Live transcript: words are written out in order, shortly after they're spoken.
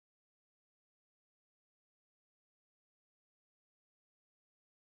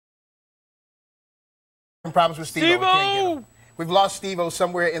Problems with Steve-O. We've lost Steve-O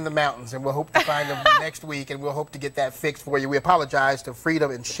somewhere in the mountains, and we'll hope to find him next week, and we'll hope to get that fixed for you. We apologize to Freedom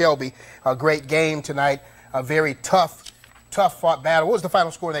and Shelby. A great game tonight, a very tough fought battle. What was the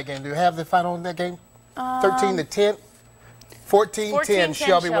final score in that game? Do you have the final in that game? 13-10? 14-10.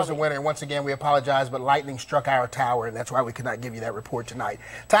 Shelby was the winner, and once again, we apologize, but lightning struck our tower, and that's why we could not give you that report tonight.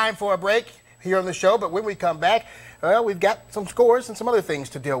 Time for a break here on the show, but when we come back, well, we've got some scores and some other things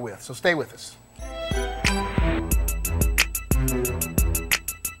to deal with, so stay with us.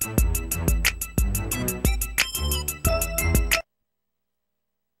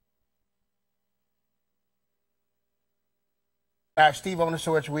 Steve on the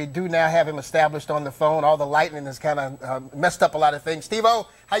shorts. We do now have him established on the phone. All the lightning has kind of messed up a lot of things. Steve-O,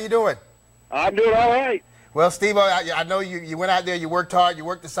 how you doing? I'm doing all right. Well, Steve-O, I know you went out there, you worked hard, you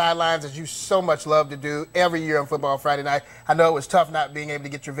worked the sidelines, as you so much love to do every year on Football Friday night. I know it was tough not being able to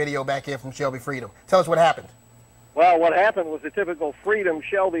get your video back in from Shelby Freedom. Tell us what happened. Well, what happened was a typical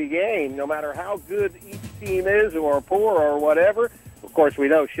Freedom-Shelby game. No matter how good each team is or poor or whatever, of course we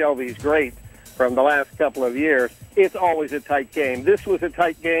know Shelby's great from the last couple of years. It's always a tight game. This was a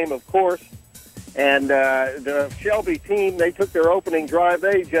tight game, of course, and the Shelby team, they took their opening drive.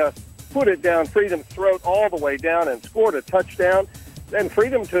 They just put it down Freedom's throat all the way down and scored a touchdown. Then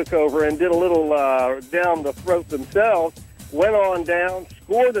Freedom took over and did a little down the throat themselves, went on down,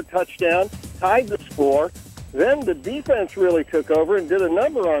 scored a touchdown, tied the score. Then the defense really took over and did a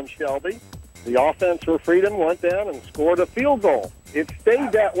number on Shelby. The offense for Freedom went down and scored a field goal. It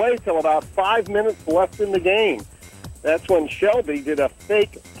stayed that way till about 5 minutes left in the game. That's when Shelby did a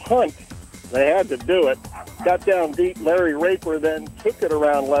fake punt. They had to do it. Got down deep. Larry Raper then took it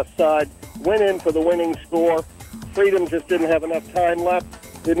around left side, went in for the winning score. Freedom just didn't have enough time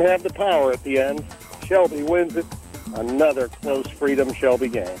left, didn't have the power at the end. Shelby wins it. Another close Freedom-Shelby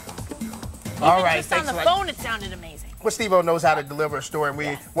game. All right. Just on the phone, it sounded amazing. Well, Steve-O knows how to deliver a story, and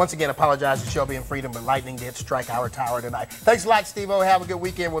we once again apologize to Shelby and Freedom, but lightning did strike our tower tonight. Thanks a lot, Steve-O. Have a good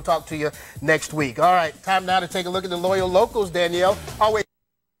weekend. We'll talk to you next week. All right, time now to take a look at the loyal locals, Danielle. Always.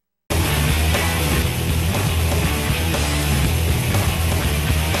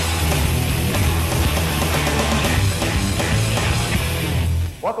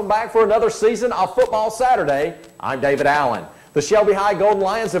 Welcome back for another season of Football Saturday. I'm David Allen. The Shelby High Golden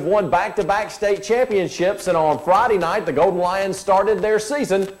Lions have won back-to-back state championships, and on Friday night, the Golden Lions started their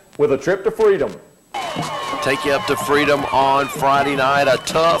season with a trip to Freedom. Take you up to Freedom on Friday night. A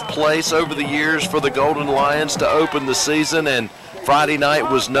tough place over the years for the Golden Lions to open the season, and Friday night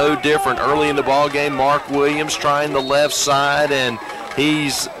was no different. Early in the ball game, Mark Williams trying the left side, and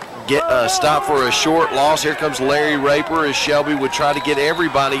he's stopped for a short loss. Here comes Larry Raper as Shelby would try to get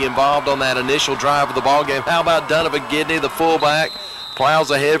everybody involved on that initial drive of the ball game. How about Donovan Gidney, the fullback,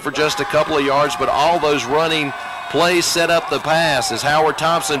 plows ahead for just a couple of yards, but all those running plays set up the pass as Howard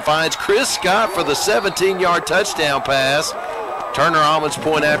Thompson finds Chris Scott for the 17-yard touchdown pass. Turner Almond's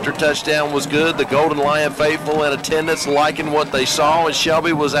point after touchdown was good. The Golden Lion faithful in attendance liking what they saw, and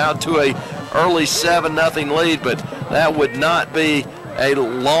Shelby was out to a early 7-0 lead, but that would not be a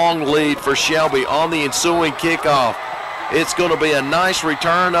long lead for Shelby on the ensuing kickoff. It's going to be a nice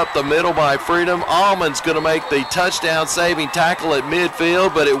return up the middle by Freedom. Almond's going to make the touchdown-saving tackle at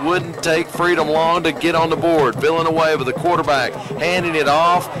midfield, but it wouldn't take Freedom long to get on the board. Villanueva, the quarterback, handing it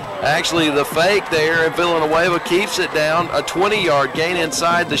off. Actually, the fake there, and Villanueva keeps it down. A 20-yard gain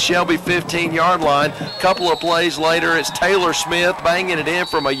inside the Shelby 15-yard line. A couple of plays later, it's Taylor Smith banging it in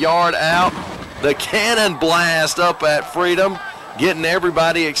from a yard out. The cannon blast up at Freedom, getting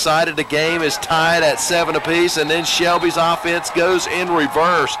everybody excited. The game is tied at 7 apiece, and then Shelby's offense goes in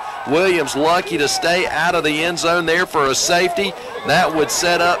reverse. Williams lucky to stay out of the end zone there for a safety. That would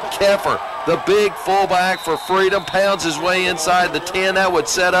set up Keffer, the big fullback for Freedom, pounds his way inside the 10. That would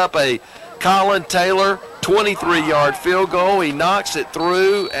set up a Colin Taylor 23-yard field goal. He knocks it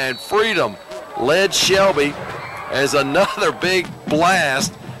through, and Freedom led Shelby as another big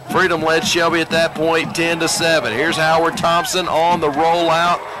blast. Freedom led Shelby at that point 10-7. Here's Howard Thompson on the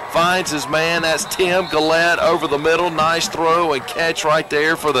rollout, finds his man. That's Tim Gillette over the middle. Nice throw and catch right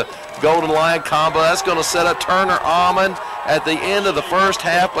there for the Golden Lion combo. That's going to set up Turner Almond at the end of the first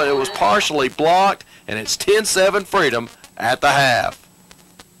half, but it was partially blocked, and it's 10-7 Freedom at the half.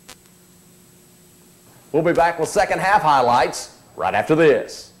 We'll be back with second half highlights right after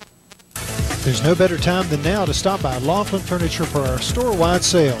this. There's no better time than now to stop by Laughlin Furniture for our store-wide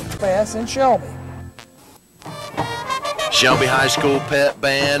sale. Pass in Shelby. Shelby High School Pep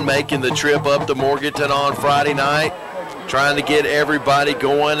Band making the trip up to Morganton on Friday night, trying to get everybody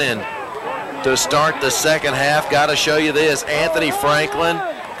going. And to start the second half, got to show you this. Anthony Franklin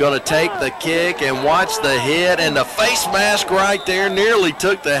going to take the kick and watch the hit, and the face mask right there nearly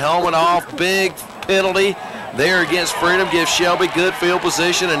took the helmet off. Big penalty there against Freedom, gives Shelby good field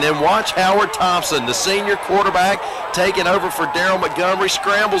position. And then watch Howard Thompson, the senior quarterback, taking over for Daryl Montgomery,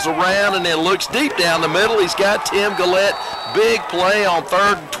 scrambles around and then looks deep down the middle. He's got Tim Gillette. Big play on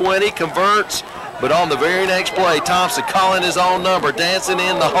 3rd and 20, converts. But on the very next play, Thompson calling his own number, dancing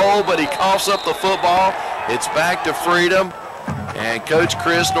in the hole, but he coughs up the football. It's back to Freedom. And Coach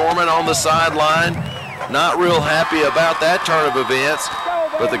Chris Norman on the sideline, not real happy about that turn of events.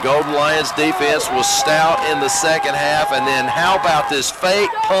 But the Golden Lions defense was stout in the second half. And then how about this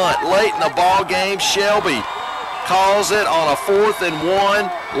fake punt late in the ball game? Shelby calls it on a 4th and 1.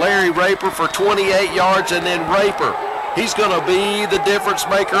 Larry Raper for 28 yards, and then Raper, he's going to be the difference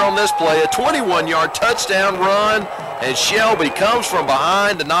maker on this play. A 21-yard touchdown run, and Shelby comes from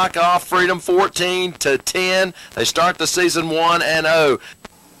behind to knock off Freedom 14-10. They start the season 1-0.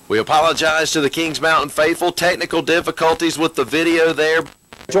 We apologize to the Kings Mountain faithful. Technical difficulties with the video there.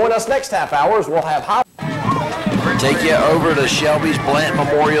 Join us next half hours. We'll have Take you over to Shelby's Blount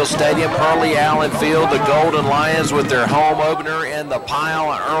Memorial Stadium, Pearlie Allen Field. The Golden Lions with their home opener in the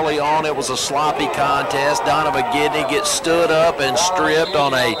pile. Early on, it was a sloppy contest. Donovan McGidney gets stood up and stripped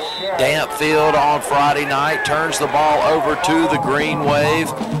on a damp field on Friday night. Turns the ball over to the Green Wave.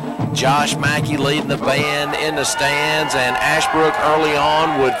 Josh Mackey leading the band in the stands, and Ashbrook early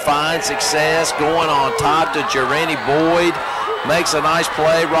on would find success going on top to Jeremy Boyd. Makes a nice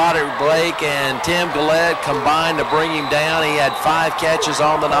play. Roderick Blake and Tim Gillette combined to bring him down. He had 5 catches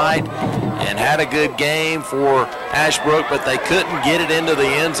on the night and had a good game for Ashbrook, but they couldn't get it into the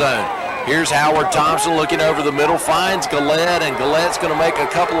end zone. Here's Howard Thompson looking over the middle, finds Gillette, and Gillette's going to make a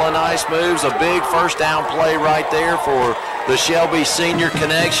couple of nice moves. A big first down play right there for the Shelby Senior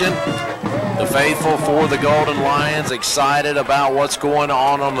Connection. The faithful for the Golden Lions excited about what's going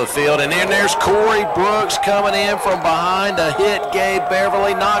on the field. And then there's Corey Brooks coming in from behind to hit Gabe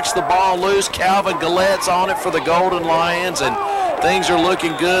Beverly, knocks the ball loose. Calvin Gillette's on it for the Golden Lions, and things are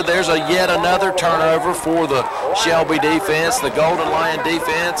looking good. There's yet another turnover for the Shelby defense. The Golden Lion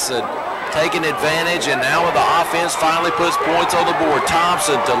defense taking advantage, and now the offense finally puts points on the board.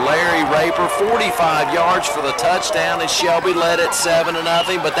 Thompson to Larry Raper, 45 yards for the touchdown, and Shelby led it 7-0,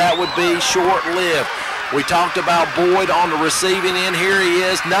 but that would be short-lived. We talked about Boyd on the receiving end. Here he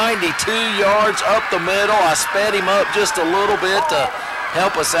is, 92 yards up the middle. I sped him up just a little bit to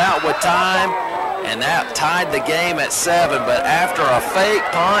help us out with time, and that tied the game at 7. But after a fake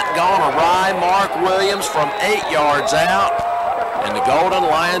punt gone awry, Mark Williams from 8 yards out, and the Golden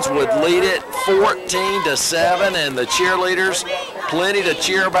Lions would lead it 14-7, and the cheerleaders, plenty to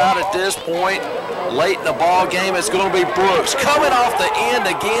cheer about at this point. Late in the ball game, it's going to be Brooks. Coming off the end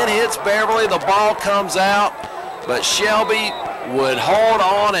again, hits Beverly. The ball comes out, but Shelby would hold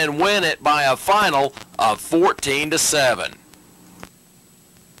on and win it by a final of 14-7.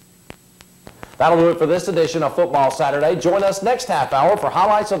 That'll do it for this edition of Football Saturday. Join us next half hour for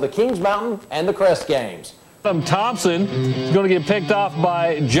highlights of the Kings Mountain and the Crest games. Thompson is going to get picked off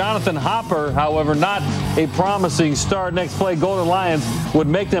by Jonathan Hopper. However, not a promising start. Next play, Golden Lions would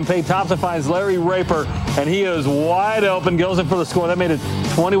make them pay. Thompson finds Larry Raper, and he is wide open, goes in for the score. That made it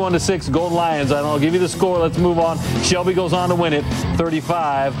 21-6 Golden Lions. I'll give you the score. Let's move on. Shelby goes on to win it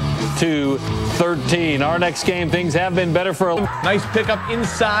 35-13. Our next game, things have been better for a nice pickup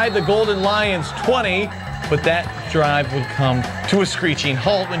inside the Golden Lions 20. But that drive would come to a screeching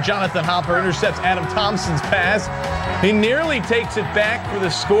halt when Jonathan Hopper intercepts Adam Thompson's pass. He nearly takes it back for the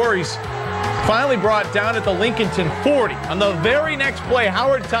score. He's finally brought down at the Lincolnton 40. On the very next play,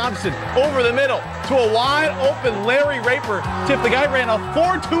 Howard Thompson over the middle to a wide open Larry Raper. The guy ran a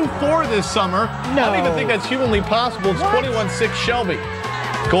 4.24 this summer. No. I don't even think that's humanly possible. It's 21-6 Shelby.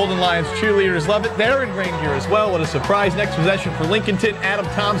 Golden Lions cheerleaders love it. They're ingrained here as well. What a surprise. Next possession for Lincolnton. Adam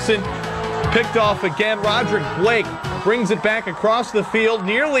Thompson picked off again. Roderick Blake brings it back across the field,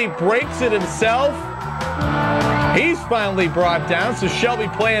 nearly breaks it himself. He's finally brought down, so Shelby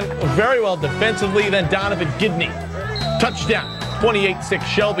playing very well defensively. Then Donovan Gidney. Touchdown, 28-6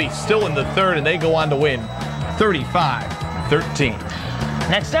 Shelby, still in the third, and they go on to win 35-13.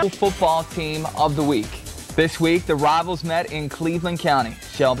 Next up, football team of the week. This week, the rivals met in Cleveland County,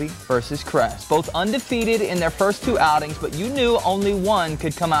 Shelby versus Crest. Both undefeated in their first 2 outings, but you knew only one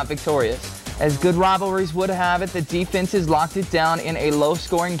could come out victorious. As good rivalries would have it, the defenses locked it down in a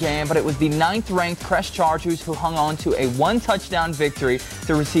low-scoring game, but it was the 9th-ranked Crest Chargers who hung on to a 1-touchdown victory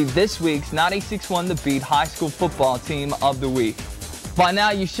to receive this week's 96-1 The Beat High School Football Team of the Week. By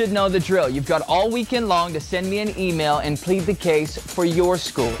now, you should know the drill. You've got all weekend long to send me an email and plead the case for your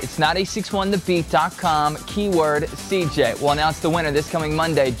school. It's 961thebeat.com, keyword CJ. We'll announce the winner this coming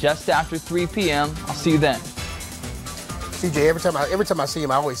Monday just after 3 p.m. I'll see you then. CJ, every time I see him,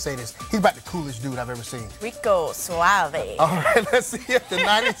 I always say this. He's about the coolest dude I've ever seen. Rico Suave. All right, let's see if the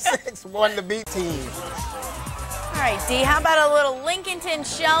 96 won the beat team. All right, D, how about a little Lincolnton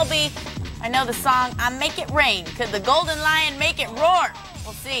Shelby? I know the song, I Make It Rain. Could the Golden Lion make it roar?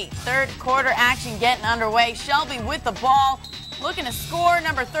 We'll see. Third quarter action getting underway. Shelby with the ball, looking to score.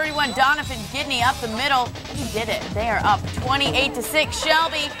 Number 31, Donovan Gidney up the middle. He did it. They are up 28-6.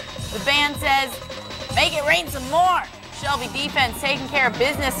 Shelby, the band says, make it rain some more. Shelby defense taking care of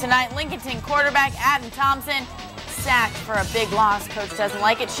business tonight. Lincolnton quarterback Adam Thompson sacked for a big loss. Coach doesn't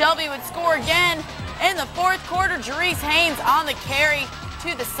like it. Shelby would score again in the fourth quarter. Jerice Haynes on the carry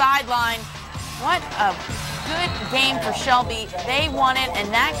to the sideline. What a good game for Shelby. They won it, and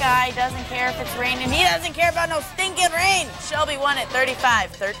that guy doesn't care if it's raining. He doesn't care about no stinking rain. Shelby won it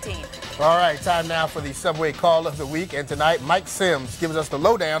 35-13. All right, time now for the Subway Call of the Week. And tonight, Mike Sims gives us the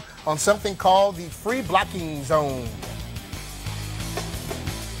lowdown on something called the free blocking zone.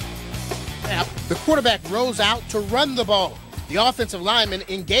 The quarterback rolls out to run the ball. The offensive lineman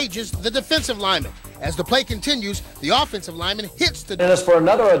engages the defensive lineman. As the play continues, the offensive lineman hits the... And as for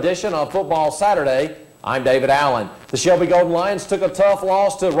another edition of Football Saturday, I'm David Allen. The Shelby Golden Lions took a tough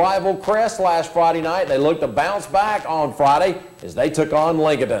loss to rival Crest last Friday night. They looked to bounce back on Friday as they took on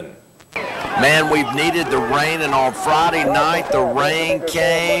Lincoln. Man, we've needed the rain, and on Friday night, the rain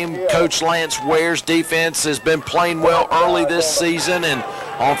came. Coach Lance Ware's defense has been playing well early this season, and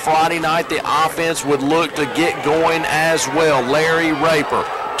on Friday night, the offense would look to get going as well. Larry Raper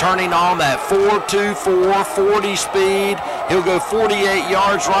turning on that 4.24 40 speed. He'll go 48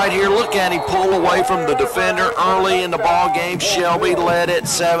 yards right here. Look at him pull away from the defender early in the ball game. Shelby led it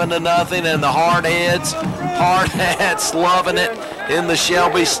 7-0, and the hard hats loving it in the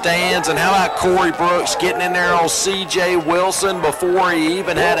Shelby stands. And how about Corey Brooks getting in there on C.J. Wilson before he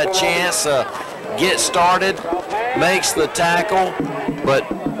even had a chance to get started, makes the tackle, but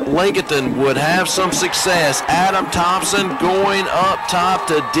Lincoln would have some success. Adam Thompson going up top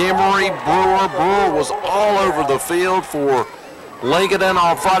to Demery Brewer. Brewer was all over the field for Lincoln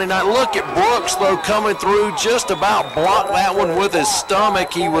on Friday night. Look at Brooks, though, coming through, just about blocked that one with his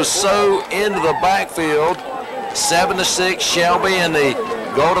stomach. He was so into the backfield. 7-6, Shelby and the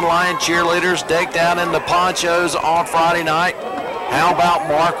Golden Lion cheerleaders decked out in the ponchos on Friday night. How about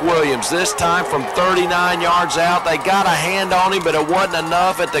Mark Williams? This time from 39 yards out. They got a hand on him, but it wasn't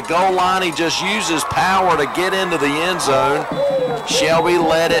enough. At the goal line, he just used his power to get into the end zone. Shelby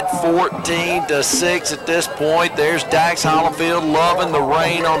led it 14-6 at this point. There's Dax Hollifield loving the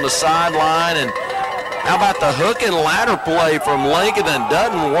rain on the sideline. And how about the hook and ladder play from Lincoln?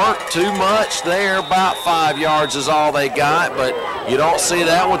 Doesn't work too much there. About 5 yards is all they got, but you don't see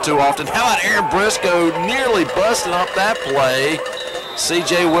that one too often. How about Aaron Briscoe nearly busting up that play?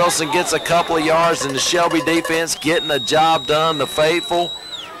 C.J. Wilson gets a couple of yards, and the Shelby defense getting the job done. The faithful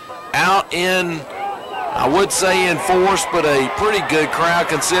out in, I would say in force, but a pretty good crowd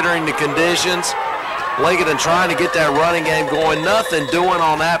considering the conditions. Lincoln trying to get that running game going. Nothing doing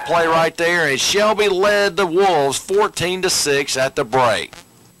on that play right there. And Shelby led the Wolves 14-6 at the break.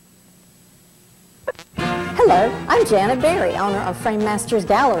 Hello, I'm Janet Berry, owner of Frame Masters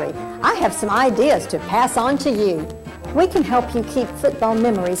Gallery. I have some ideas to pass on to you. We can help you keep football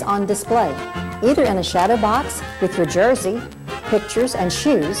memories on display, either in a shadow box with your jersey, pictures, and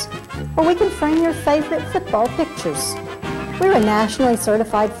shoes, or we can frame your favorite football pictures. We're a nationally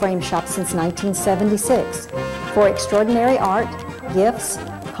certified frame shop since 1976 for extraordinary art, gifts,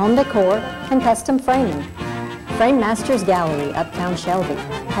 home decor, and custom framing. Frame Masters Gallery, Uptown Shelby.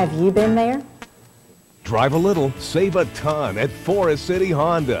 Have you been there? Drive a little, save a ton at Forest City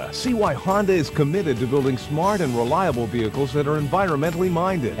Honda. See why Honda is committed to building smart and reliable vehicles that are environmentally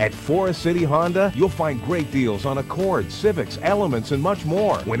minded. At Forest City Honda, you'll find great deals on Accord, Civics, Elements, and much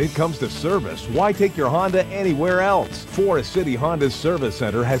more. When it comes to service, why take your Honda anywhere else? Forest City Honda's Service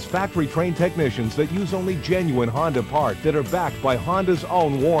Center has factory-trained technicians that use only genuine Honda parts that are backed by Honda's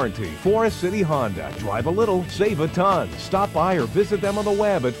own warranty. Forest City Honda. Drive a little, save a ton. Stop by or visit them on the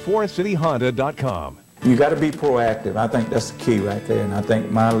web at forestcityhonda.com. You got to be proactive. I think that's the key right there. And I think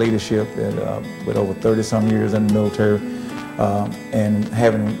my leadership with over 30-some years in the military and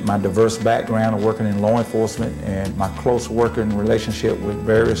having my diverse background of working in law enforcement and my close working relationship with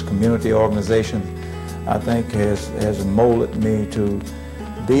various community organizations, I think has molded me to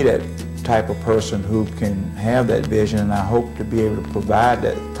be that type of person who can have that vision, and I hope to be able to provide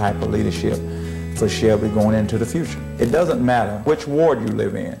that type of leadership for Shelby going into the future. It doesn't matter which ward you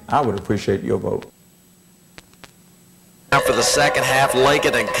live in. I would appreciate your vote. Now for the second half,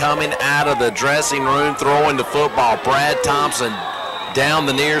 Lincoln coming out of the dressing room, throwing the football. Brad Thompson down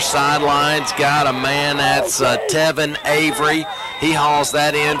the near sidelines, got a man, that's Tevin Avery. He hauls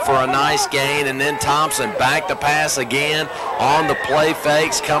that in for a nice gain, and then Thompson back to pass again on the play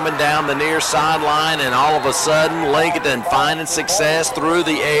fakes, coming down the near sideline, and all of a sudden, Lincoln finding success through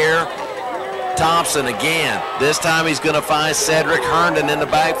the air. Thompson again. This time he's going to find Cedric Herndon in the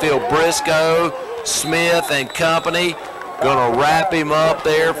backfield. Briscoe, Smith, and company going to wrap him up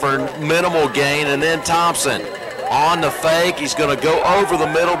there for minimal gain, and then Thompson on the fake. He's going to go over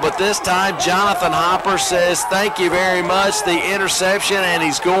the middle, but this time Jonathan Hopper says thank you very much, the interception, and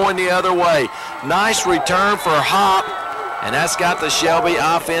he's going the other way. Nice return for Hop, and that's got the Shelby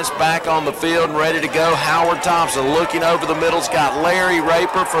offense back on the field and ready to go. Howard Thompson looking over the middle's got Larry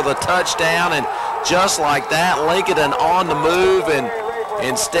Raper for the touchdown, and just like that, Lincoln on the move, and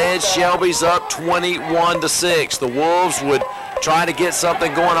instead Shelby's up 21-6. The Wolves would try to get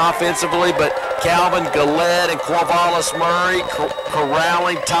something going offensively, but Calvin Gillette and Corvallis Murray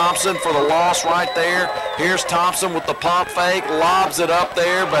corralling Thompson for the loss right there. Here's Thompson with the pump fake, lobs it up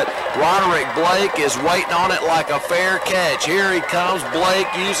there, but Roderick Blake is waiting on it like a fair catch. Here he comes, Blake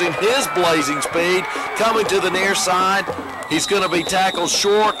using his blazing speed, coming to the near side. He's going to be tackled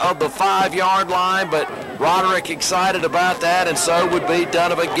short of the 5-yard line, but Roderick excited about that, and so would be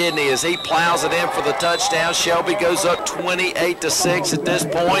Donovan Gidney as he plows it in for the touchdown. Shelby goes up 28-6 at this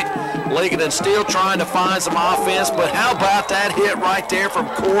point. Lincoln still trying to find some offense, but how about that hit right there from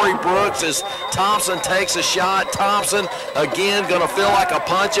Corey Brooks as Thompson takes a shot. Thompson again going to feel like a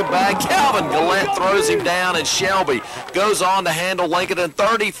punching bag. Calvin Gillette throws him down, and Shelby goes on to handle Lincoln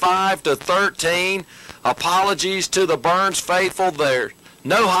 35-13. Apologies to the Burns faithful there.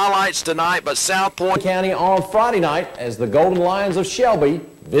 No highlights tonight, but South Point County on Friday night as the Golden Lions of Shelby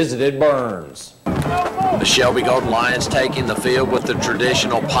visited Burns. The Shelby Golden Lions taking the field with the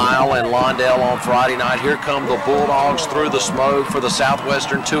traditional pile in Lawndale on Friday night. Here come the Bulldogs through the smoke for the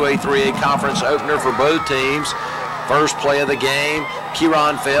Southwestern 2A, 3A conference opener for both teams. First play of the game,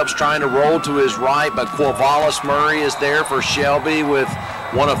 Kieron Phelps trying to roll to his right, but Corvallis Murray is there for Shelby with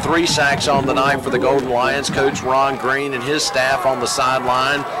one of 3 sacks on the night for the Golden Lions. Coach Ron Green and his staff on the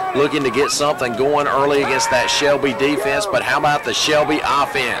sideline looking to get something going early against that Shelby defense. But how about the Shelby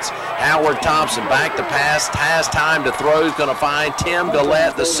offense? Howard Thompson back to pass, has time to throw. He's going to find Tim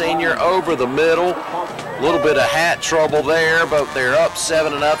Gillette, the senior, over the middle. A little bit of hat trouble there, but they're up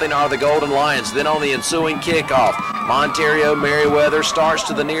 7-0 are the Golden Lions. Then on the ensuing kickoff, Monterio Merriweather starts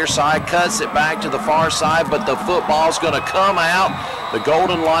to the near side, cuts it back to the far side, but the football's going to come out. The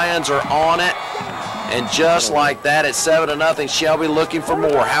Golden Lions are on it, and just like that, it's 7-0. Shelby looking for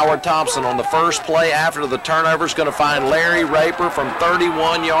more. Howard Thompson on the first play after the turnover is going to find Larry Raper from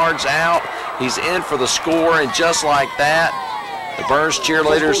 31 yards out. He's in for the score, and just like that, the Burns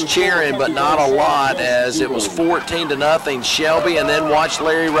cheerleaders cheering, but not a lot, as it was 14-0 Shelby. And then watch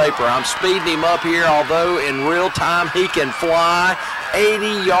Larry Raper. I'm speeding him up here, although in real time he can fly.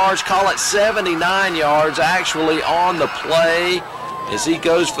 80 yards, call it 79 yards actually on the play as he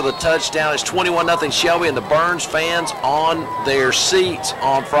goes for the touchdown. It's 21-0 Shelby, and the Burns fans on their seats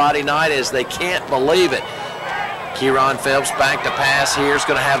on Friday night as they can't believe it. Kieron Phelps back to pass here. Is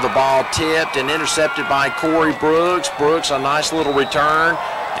going to have the ball tipped and intercepted by Corey Brooks. Brooks, a nice little return,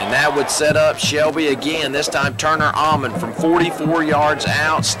 and that would set up Shelby again. This time Turner Almond from 44 yards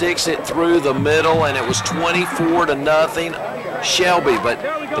out sticks it through the middle, and it was 24-0 Shelby. But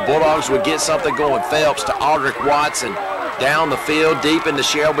the Bulldogs would get something going. Phelps to Aldrich Watson down the field deep into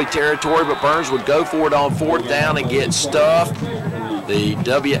Shelby territory, but Burns would go for it on 4th down and get stuffed. The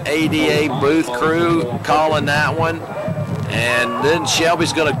WADA booth crew calling that one. And then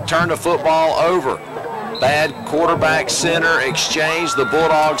Shelby's going to turn the football over. Bad quarterback center exchange. The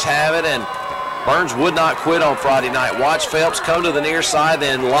Bulldogs have it, and Burns would not quit on Friday night. Watch Phelps come to the near side,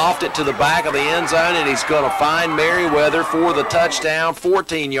 then loft it to the back of the end zone, and he's going to find Merriweather for the touchdown,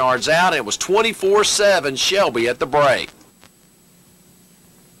 14 yards out. It was 24-7 Shelby at the break.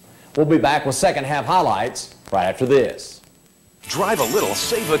 We'll be back with second half highlights right after this. Drive a little,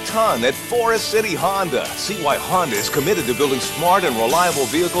 save a ton at Forest City Honda. See why Honda is committed to building smart and reliable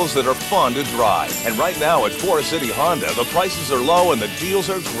vehicles that are fun to drive. And right now at Forest City Honda, the prices are low and the deals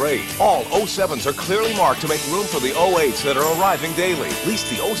are great. All 07s are clearly marked to make room for the 08s that are arriving daily. Lease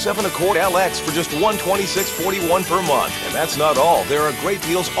the 07 Accord LX for just $126.41 per month. And that's not all. There are great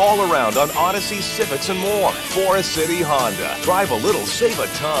deals all around on Odyssey, Civics, and more. Forest City Honda. Drive a little, save a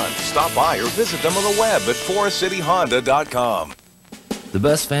ton. Stop by or visit them on the web at forestcityhonda.com. The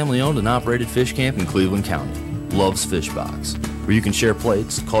best family-owned and operated fish camp in Cleveland County, Love's Fish Box, where you can share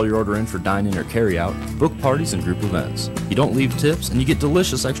plates, call your order in for dine-in or carry-out, book parties and group events. You don't leave tips, and you get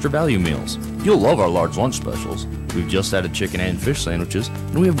delicious extra value meals. You'll love our large lunch specials. We've just added chicken and fish sandwiches,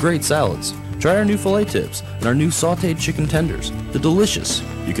 and we have great salads. Try our new filet tips and our new sautéed chicken tenders. They're delicious.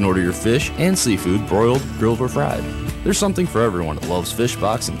 You can order your fish and seafood broiled, grilled, or fried. There's something for everyone at Love's Fish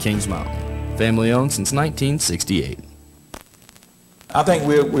Box in Kings Mountain. Family-owned since 1968. I think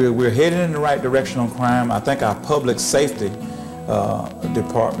we're heading in the right direction on crime. I think our public safety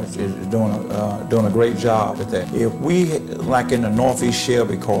department is doing a great job at that. If we, like in the Northeast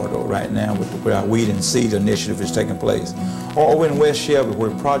Shelby corridor right now, where our Weed and Seed initiative is taking place, or over in West Shelby, where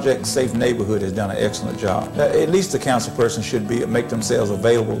Project Safe Neighborhood has done an excellent job, at least the council person should make themselves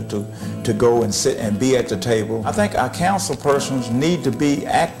available to go and sit and be at the table. I think our council persons need to be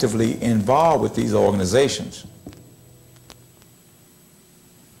actively involved with these organizations.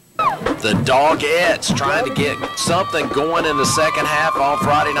 The Dogettes trying to get something going in the second half on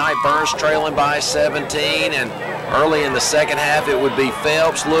Friday night. Burns trailing by 17, and early in the second half it would be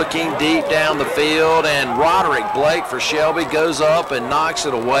Phelps looking deep down the field, and Roderick Blake for Shelby goes up and knocks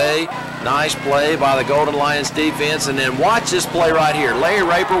it away. Nice play by the Golden Lions defense, and then watch this play right here. Larry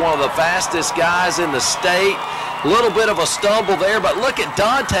Raper, one of the fastest guys in the state. A little bit of a stumble there, but look at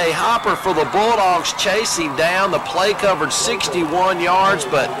Dante Hopper for the Bulldogs chasing down. The play covered 61 yards,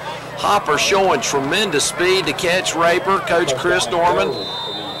 but Hopper showing tremendous speed to catch Raper. Coach Chris Norman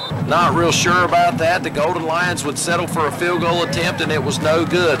not real sure about that. The Golden Lions would settle for a field goal attempt, and it was no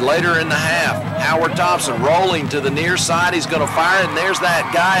good. Later in the half, Howard Thompson rolling to the near side. He's going to fire it, and there's that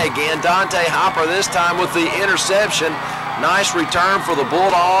guy again. Dante Hopper this time with the interception. Nice return for the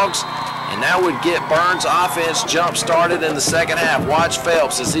Bulldogs. And that would get Burns' offense jump-started in the second half. Watch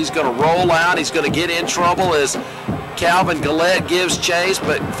Phelps as he's going to roll out. He's going to get in trouble as Calvin Gillette gives chase,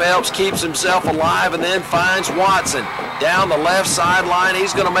 but Phelps keeps himself alive and then finds Watson down the left sideline.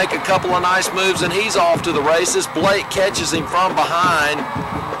 He's going to make a couple of nice moves, and he's off to the races. Blake catches him from behind,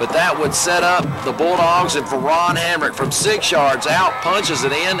 but that would set up the Bulldogs, and for Ron Hamrick from 6 yards out, punches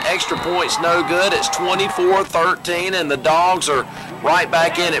it in. Extra points no good. It's 24-13, and the Dogs are right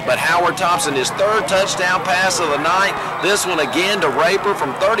back in it. But Howard Thompson, his third touchdown pass of the night. This one again to Raper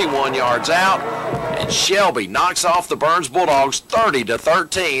from 31 yards out. And Shelby knocks off the Burns Bulldogs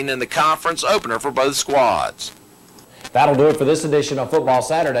 30-13 in the conference opener for both squads. That'll do it for this edition of Football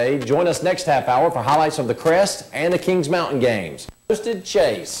Saturday. Join us next half hour for highlights of the Crest and the Kings Mountain games. Hosted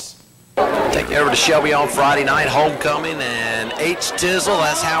Chase. Take you over to Shelby on Friday night, homecoming, and H. Tizzle.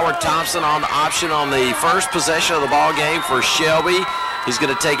 That's Howard Thompson on the option on the first possession of the ball game for Shelby. He's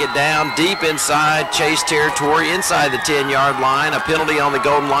going to take it down deep inside Chase territory, inside the 10-yard line. A penalty on the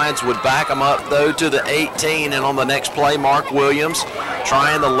Golden Lions would back them up, though, to the 18. And on the next play, Mark Williams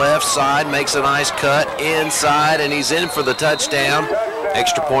trying the left side, makes a nice cut inside, and he's in for the touchdown.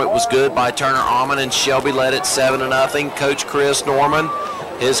 Extra point was good by Turner Almond, and Shelby led it 7-0. Coach Chris Norman,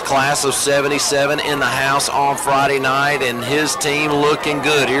 his class of 77 in the house on Friday night, and his team looking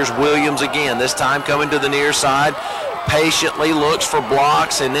good. Here's Williams again, this time coming to the near side. Patiently looks for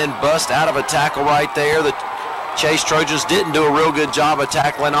blocks and then bust out of a tackle right there. The Chase Trojans didn't do a real good job of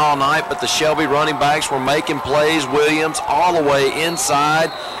tackling all night, but the Shelby running backs were making plays. Williams all the way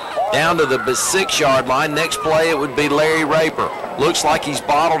inside down to the 6-yard line. Next play it would be Larry Raper. Looks like he's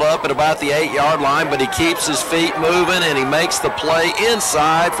bottled up at about the 8-yard line, but he keeps his feet moving and he makes the play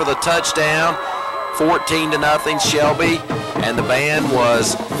inside for the touchdown. 14-0 Shelby, and the band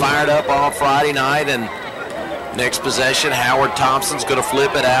was fired up on Friday night. And next possession, Howard Thompson's going to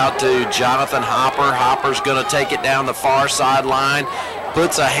flip it out to Jonathan Hopper. Hopper's going to take it down the far sideline,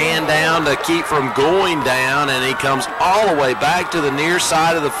 puts a hand down to keep from going down, and he comes all the way back to the near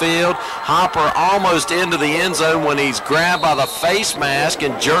side of the field. Hopper almost into the end zone when he's grabbed by the face mask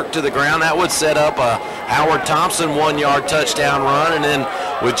and jerked to the ground. That would set up a Howard Thompson 1-yard touchdown run, and then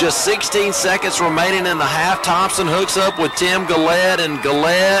with just 16 seconds remaining in the half, Thompson hooks up with Tim Gillette, and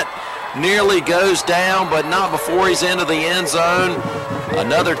Gillette nearly goes down, but not before he's into the end zone.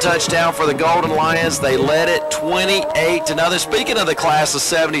 Another touchdown for the Golden Lions. They led it 28-0. Speaking of the class of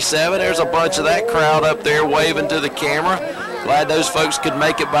 77, there's a bunch of that crowd up there waving to the camera. Glad those folks could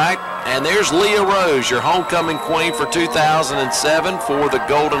make it back. And there's Leah Rose, your homecoming queen for 2007 for the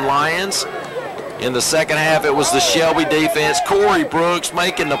Golden Lions. In the second half, it was the Shelby defense. Corey Brooks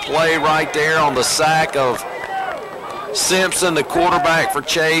making the play right there on the sack of Simpson, the quarterback for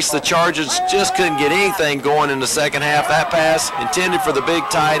Chase. The Chargers just couldn't get anything going in the second half. That pass intended for the big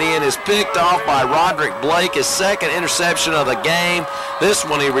tight end is picked off by Roderick Blake, his second interception of the game. This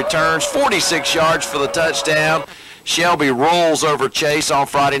one he returns 46 yards for the touchdown. Shelby rolls over Chase on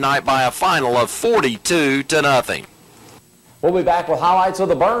Friday night by a final of 42-0. We'll be back with highlights of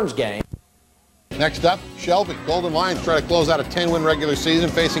the Burns game. Next up, Shelby Golden Lions try to close out a 10-win regular season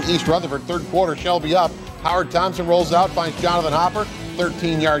facing East Rutherford. Third quarter, Shelby up. Howard Thompson rolls out, finds Jonathan Hopper,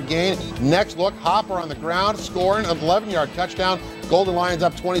 13-yard gain. Next look, Hopper on the ground, scoring an 11-yard touchdown. Golden Lions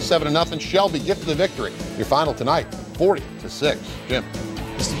up 27-0. Shelby gets the victory. Your final tonight, 40-6. Jim.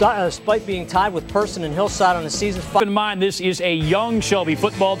 Despite being tied with Person and Hillside on the season's Keep in mind, this is a young Shelby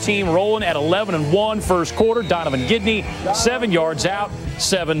football team rolling at 11-1 first quarter. Donovan Gidney, 7 yards out,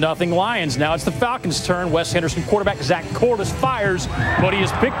 7-0 Lions. Now it's the Falcons' turn. West Henderson quarterback Zach Corliss fires, but he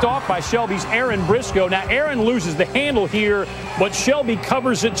is picked off by Shelby's Aaron Briscoe. Now Aaron loses the handle here, but Shelby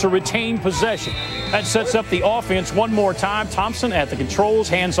covers it to retain possession. That sets up the offense one more time. Thompson at the controls,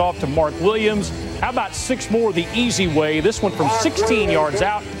 hands off to Mark Williams. How about 6 more the easy way? This one from 16 yards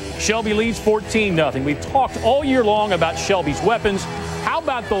out. Shelby leads 14-0. We've talked all year long about Shelby's weapons. How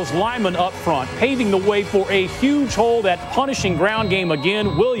about those linemen up front, paving the way for a huge hole, that punishing ground game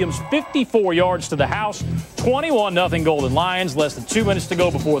again. Williams, 54 yards to the house, 21-0 Golden Lions. Less than 2 minutes to go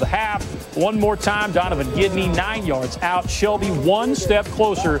before the half. One more time, Donovan Gidney, 9 yards out. Shelby one step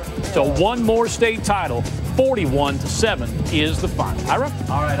closer to one more state title. 41-7 is the final. Ira?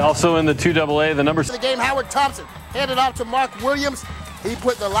 All right, also in the 2AA, the numbers. The game, Howard Thompson handed off to Mark Williams. He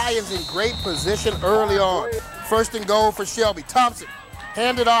put the Lions in great position early on. First and goal for Shelby. Thompson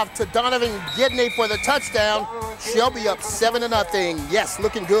handed off to Donovan Gidney for the touchdown. Shelby up 7-0. Yes,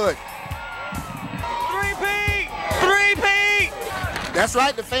 looking good. Three-peat! That's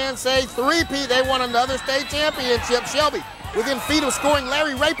right, the fans say three-peat. They want another state championship. Shelby within feet of scoring.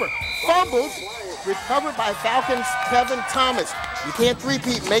 Larry Raper fumbles, recovered by Falcons' Kevin Thomas. You can't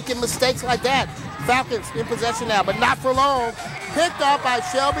three-peat making mistakes like that. Falcons in possession now, but not for long. Picked off by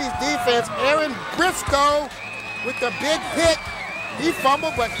Shelby's defense. Aaron Briscoe with the big pick. He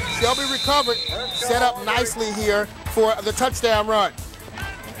fumbled, but Shelby recovered. Set up nicely here for the touchdown run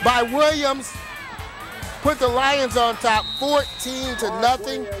by Williams. Put the Lions on top,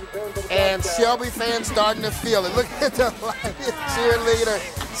 14-0, and Shelby fans starting to feel it. Look at the Lions cheerleader.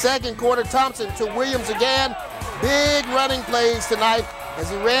 Second quarter, Thompson to Williams again. Big running plays tonight as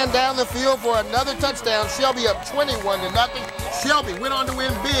he ran down the field for another touchdown. Shelby up 21-0. Shelby went on to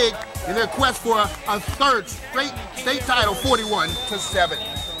win big in their quest for a third straight state title, 41-7.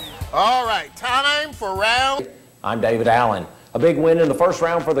 All right, time for round. I'm David Allen. A big win in the first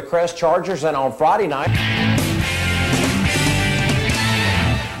round for the Crest Chargers, and on Friday night.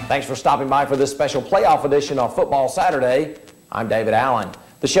 Thanks for stopping by for this special playoff edition of Football Saturday. I'm David Allen.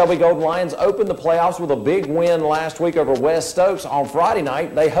 The Shelby Golden Lions opened the playoffs with a big win last week over West Stokes. On Friday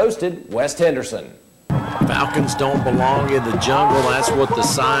night, they hosted West Henderson. Falcons don't belong in the jungle. That's what the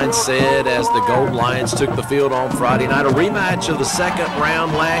sign said as the Gold Lions took the field on Friday night. A rematch of the second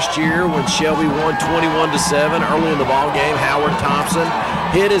round last year when Shelby won 21-7. Early in the ball game, Howard Thompson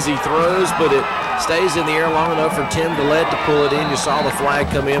hit as he throws, but it stays in the air long enough for Tim Gillette to pull it in. You saw the flag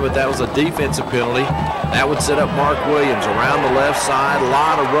come in, but that was a defensive penalty. That would set up Mark Williams around the left side. A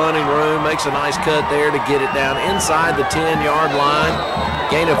lot of running room. Makes a nice cut there to get it down inside the 10-yard line.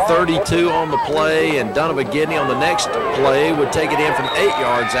 Gain of 32 on the play, and Donovan Gidney on the next play would take it in from 8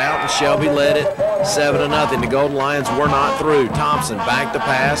 yards out, and Shelby led it 7-0. The Golden Lions were not through. Thompson back to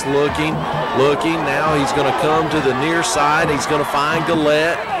pass, looking. Now he's going to come to the near side. He's going to find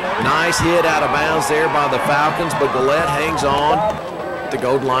Gillette. Nice hit out of bounds there by the Falcons, but Gillette hangs on. The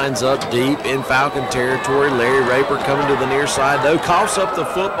Golden Lions up deep in Falcon territory. Larry Raper coming to the near side, though, coughs up the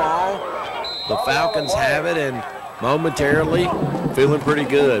football. The Falcons have it, and momentarily feeling pretty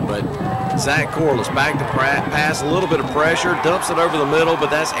good, but Zach Corliss back to pass, a little bit of pressure, dumps it over the middle, but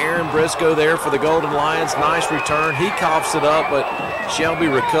that's Aaron Briscoe there for the Golden Lions. Nice return. He coughs it up, but Shelby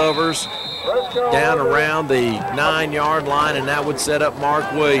recovers down around the 9-yard line, and that would set up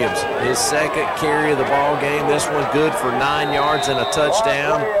Mark Williams. His second carry of the ball game. This one good for 9 yards and a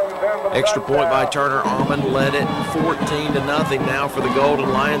touchdown. Extra point by Turner Almond led it 14-0 now for the Golden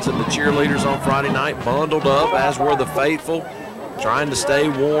Lions, and the cheerleaders on Friday night bundled up, as were the faithful, trying to stay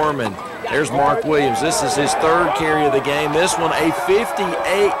warm. And there's Mark Williams. This is his third carry of the game. This one a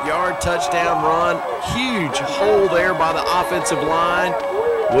 58-yard touchdown run. Huge hole there by the offensive line.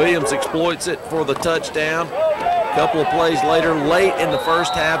 Williams exploits it for the touchdown. A couple of plays later, late in the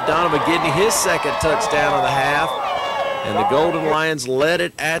first half, Donovan Gidney, his second touchdown of the half. And the Golden Lions led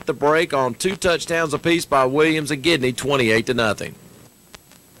it at the break on 2 touchdowns apiece by Williams and Gidney, 28-0.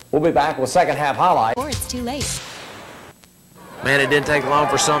 We'll be back with second half highlights. Or it's too late. Man, it didn't take long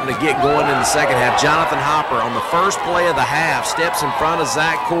for something to get going in the second half. Jonathan Hopper on the first play of the half steps in front of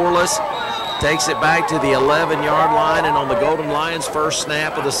Zach Corliss. takes it back to the 11-yard line, and on the Golden Lions' first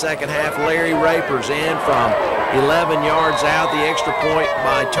snap of the second half, Larry Raper's in from 11 yards out. The extra point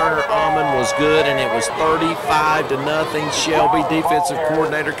by Turner Almond was good, and it was 35-0. Shelby defensive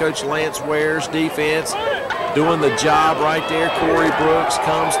coordinator, Coach Lance Ware's defense, doing the job right there. Corey Brooks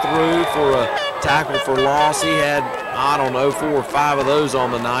comes through for a tackle for loss. He had, I don't know, 4 or 5 of those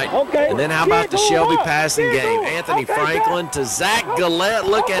on the night. And then how about the Shelby passing game? Anthony Franklin to Zach Gillette.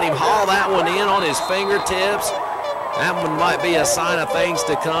 Look at him haul that one in on his fingertips. That one might be a sign of things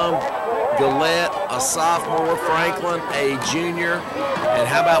to come. Gillette, a sophomore, Franklin, a junior. And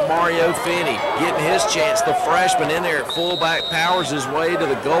how about Mario Finney getting his chance, the freshman in there at fullback, powers his way to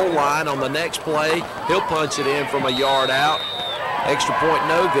the goal line on the next play. He'll punch it in from a yard out. Extra point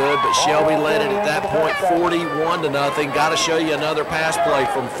no good, but Shelby led it at that point 41-0. Got to show you another pass play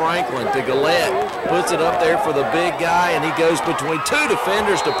from Franklin to Gillette. Puts it up there for the big guy, and he goes between 2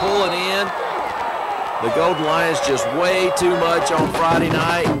 defenders to pull it in. The Golden Lions just way too much on Friday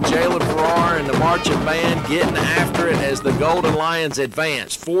night. Jalen Farrar and the marching band getting after it as the Golden Lions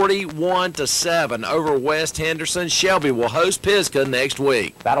advance 41-7 over West Henderson. Shelby will host Pisgah next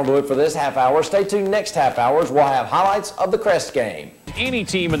week. That'll do it for this half hour. Stay tuned next half hours. We'll have highlights of the Crest game. Any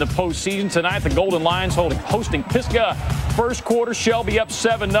team in the postseason tonight, the Golden Lions hosting Pisgah. First quarter, Shelby up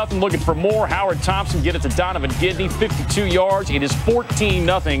 7-0. Looking for more. Howard Thompson get it to Donovan Gidney, 52 yards. It is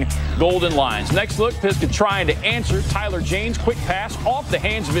 14-0 Golden Lions. Next look, Pisgah trying to answer. Tyler James, quick pass off the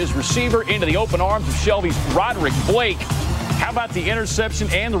hands of his receiver into the open arms of Shelby's Roderick Blake. How about the interception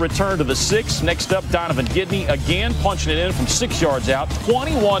and the return to the 6? Next up, Donovan Gidney again punching it in from 6 yards out.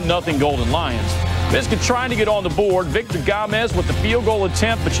 21-0 Golden Lions. Pisgah trying to get on the board. Victor Gomez with the field goal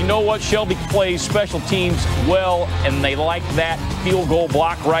attempt, but you know what? Shelby plays special teams well, and they like that field goal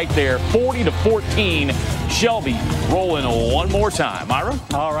block right there. 40-14. Shelby rolling one more time. Myra?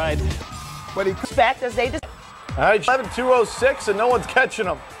 All right. But he expect as they just. All right, 11-206, and no one's catching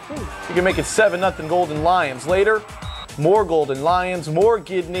them. You can make it 7-0 Golden Lions. Later, more Golden Lions, more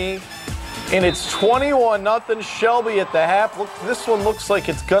Gidney, and it's 21-0 Shelby at the half. Look, this one looks like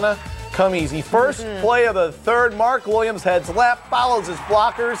it's gonna come easy. First play of the third, Mark Williams heads left, follows his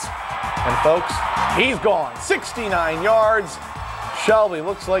blockers, and folks, he's gone. 69 yards. Shelby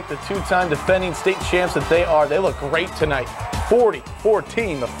looks like the two-time defending state champs that they are. They look great tonight.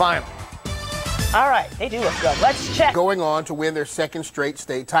 40-14 the final. All right, they do look good. Let's check. Going on to win their second straight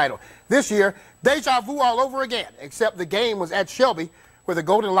state title. This year, deja vu all over again, except the game was at Shelby, where the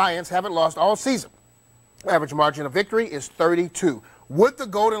Golden Lions haven't lost all season. Average margin of victory is 32. Would the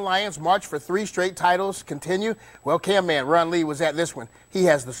Golden Lions march for 3 straight titles continue? Well, Cam man Ron Lee was at this one. He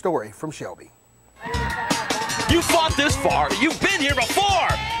has the story from Shelby. You fought this far. You've been here before.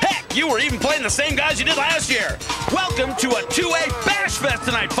 Heck, you were even playing the same guys you did last year. Welcome to a 2A Bash Fest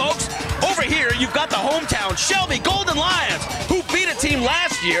tonight, folks. Over here, you've got the hometown Shelby Golden Lions, who beat a team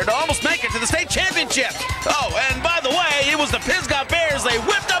last year to almost make it to the state championship. Oh, and by the way, it was the Pisgah Bears they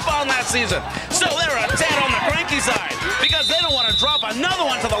whipped up on last season. So they're a tad on the cranky side because they don't want to drop another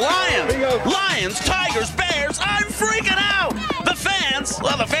one to the Lions. Lions, Tigers, Bears, I'm freaking out.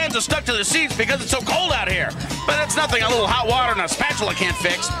 The fans are stuck to their seats because it's so cold out here. But it's nothing a little hot water and a spatula can't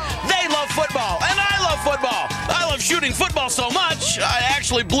fix. They love football, and I love football. I love shooting football so much, I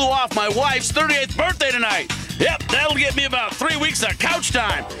actually blew off my wife's 38th birthday tonight. Yep, that'll get me about 3 weeks of couch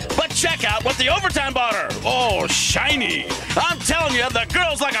time. But check out what the overtime bought her. Oh, shiny. I'm telling you, the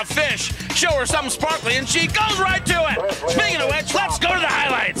girl's like a fish. Show her something sparkly, and she goes right to it. Speaking of which, let's go to the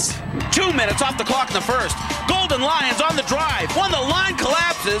highlights. 2 minutes off the clock in the first. Golden Lions on the drive. When the line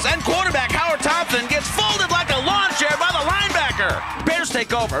collapses and quarterback Howard Thompson gets folded like a lawn chair by the linebacker. Bears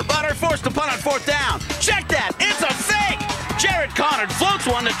take over, but are forced to punt on 4th down. Check that. It's a fake. Jared Conard floats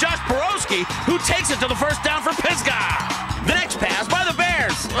one to Josh Porowski, who takes it to the 1st down for Pisgah. The next pass by the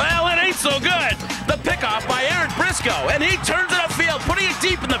Bears. Well, it ain't so good. The pickoff by Aaron Briscoe, and he turns it upfield, putting it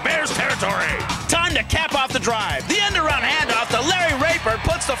deep in the Bears' territory. Time to cap off the drive. The end-around handoff to Larry Raper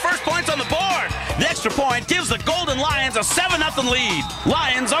puts the first points on the board. The extra point gives the Golden Lions a 7-0 lead.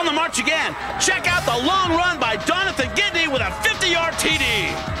 Lions on the march again. Check out the long run by Donovan Gidney with a 50-yard TD.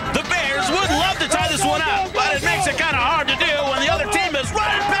 The Bears would love to tie this one up, but it makes it kind of hard to do when the other team is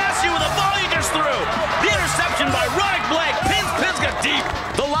running past you with a ball you just threw. The interception by Roderick Blake pins Pisgah deep.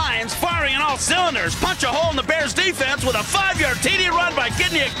 The Lions firing in all cylinders, punch a hole in the Bears defense with a 5-yard TD run by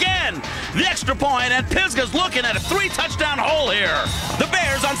Gidney again. The extra point, and Pisgah's looking at a 3-touchdown hole here. The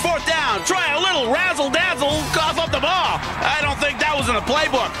Bears on 4th down try a little razzle-dazzle, cough up the ball. I don't think that was in the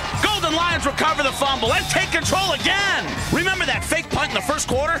playbook. Golden Lions recover the fumble and take control again. Remember that fake punt in the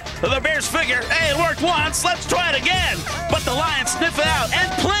first quarter? The Bears figure, hey, it worked once, let's try it again. But the Lions sniff it out and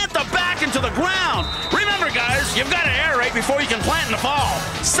plant the back into the ground. Remember, guys, you've got to aerate before you can plant in the fall.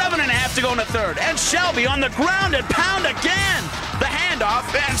 7.5 to go in the third. And Shelby on the ground and pound again. The handoff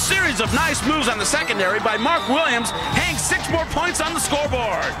and series of nice moves on the secondary by Mark Williams hangs 6 more points on the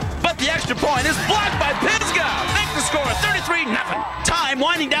scoreboard. But the extra point is blocked by Pisgah. Make the score 33-0. Time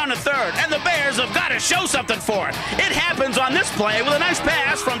winding down the third, and the Bears have got to show something for it. It happens on this play with a nice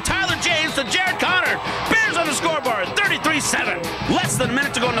pass from Tyler James to Jared Connor. Bears on the scoreboard, 33-7. Less than a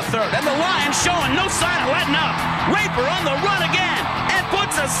minute to go in the third, and the Lions showing no sign of letting up. Raper on the run again, and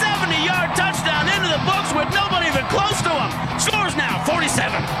puts a 70-yard touchdown into the books with nobody even close to him. Scores now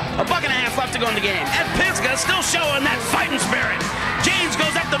 47. A buck and a half left to go in the game, and Pisgah still showing that fighting spirit. James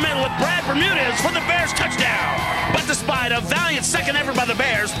goes up the middle with Brad Bermudez for the Bears touchdown. But despite a valiant second effort by the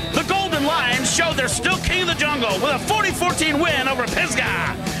Bears, the Golden Lions show they're still king of the jungle with a 40-14 win over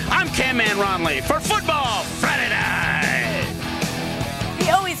Pisgah. I'm Camman Ron Lee for Football Friday Night.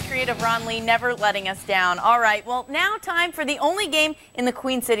 The always creative Ron Lee, never letting us down. All right, well, now time for the only game in the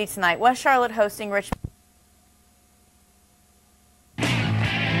Queen City tonight. West Charlotte hosting Richmond.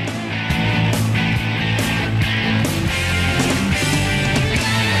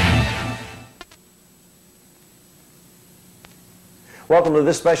 Welcome to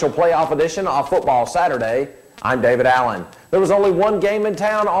this special playoff edition of Football Saturday. I'm David Allen. There was only one game in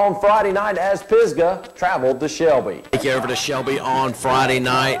town on Friday night as Pisgah traveled to Shelby. Take you over to Shelby on Friday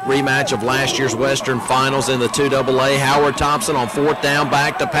night. Rematch of last year's Western Finals in the 2AA. Howard Thompson on 4th down,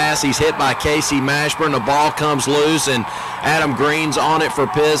 back to pass. He's hit by Casey Mashburn. The ball comes loose, and Adam Green's on it for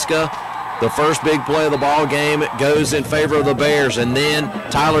Pisgah. The first big play of the ball game goes in favor of the Bears, and then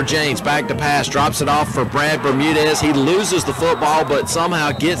Tyler James back to pass, drops it off for Brad Bermudez. He loses the football, but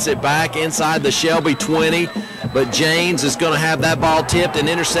somehow gets it back inside the Shelby 20. But James is going to have that ball tipped and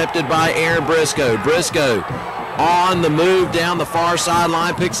intercepted by Aaron Briscoe. Briscoe on the move down the far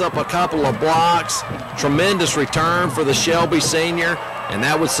sideline, picks up a couple of blocks. Tremendous return for the Shelby senior. And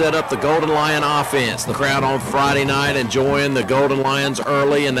that would set up the Golden Lion offense. The crowd on Friday night enjoying the Golden Lions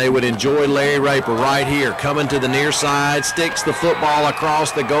early, and they would enjoy Larry Raper right here, coming to the near side, sticks the football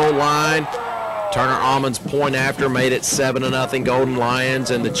across the goal line. Turner Almond's point after made it 7-0 Golden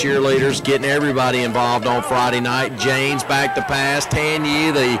Lions, and the cheerleaders getting everybody involved on Friday night. James back to pass.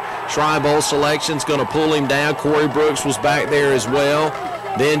 Tanya, the Shrine Bowl selection's going to pull him down. Corey Brooks was back there as well.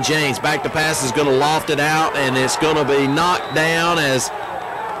 Then James back to pass is going to loft it out, and it's going to be knocked down as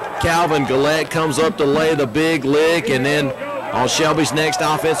Calvin Gillette comes up to lay the big lick. And then on Shelby's next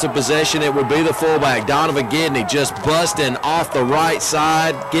offensive possession, it would be the fullback, Donovan Gidney, just busting off the right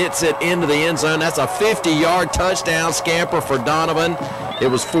side, gets it into the end zone. That's a 50-yard touchdown scamper for Donovan. It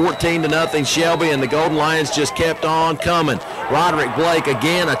was 14-0 Shelby, and the Golden Lions just kept on coming. Roderick Blake,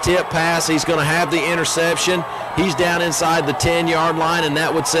 again, a tip pass. He's going to have the interception. He's down inside the 10-yard line, and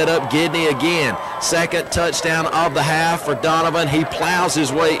that would set up Gidney again. Second touchdown of the half for Donovan. He plows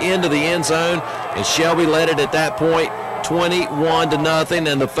his way into the end zone, and Shelby led it at that point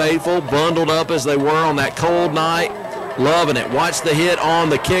 21-0, and the faithful, bundled up as they were on that cold night, loving it. Watch the hit on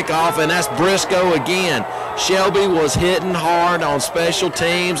the kickoff, and that's Briscoe again. Shelby was hitting hard on special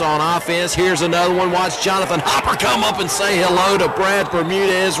teams, on offense. Here's another one. Watch Jonathan Hopper come up and say hello to Brad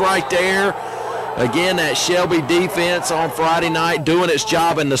Bermudez right there. Again, that Shelby defense on Friday night doing its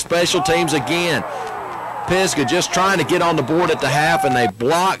job, and the special teams again. Pisgah just trying to get on the board at the half, and they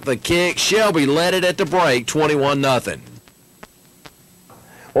blocked the kick. Shelby led it at the break, 21-0.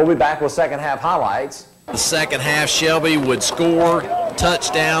 We'll be back with second half highlights. The second half, Shelby would score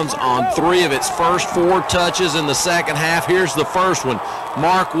touchdowns on 3 of its first 4 touches in the second half. Here's the first one.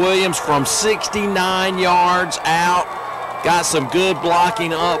 Mark Williams from 69 yards out. Got some good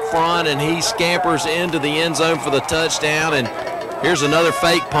blocking up front, and he scampers into the end zone for the touchdown. And here's another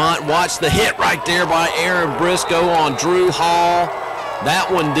fake punt. Watch the hit right there by Aaron Briscoe on Drew Hall.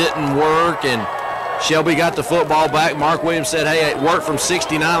 That one didn't work, and Shelby got the football back. Mark Williams said, hey, it worked from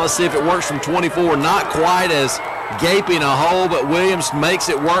 69. Let's see if it works from 24. Not quite as gaping a hole, but Williams makes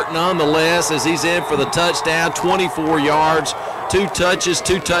it work nonetheless as he's in for the touchdown. 24 yards, 2 touches,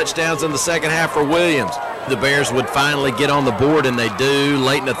 2 touchdowns in the second half for Williams. The Bears would finally get on the board, and they do.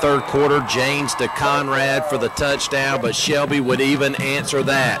 Late in the third quarter, James to Conrad for the touchdown, but Shelby would even answer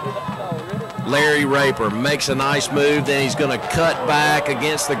that. Larry Raper makes a nice move, then he's going to cut back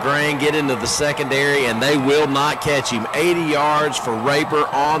against the grain, get into the secondary, and they will not catch him. 80 yards for Raper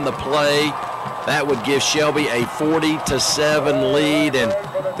on the play. That would give Shelby a 40-7 lead, and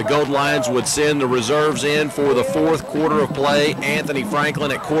the Golden Lions would send the reserves in for the fourth quarter of play. Anthony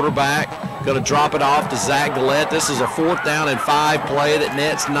Franklin at quarterback, going to drop it off to Zach Gillette. This is a 4th down and 5 play that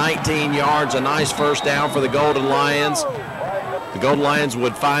nets 19 yards, a nice first down for the Golden Lions. The Golden Lions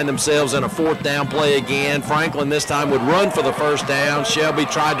would find themselves in a 4th down play again. Franklin this time would run for the 1st down. Shelby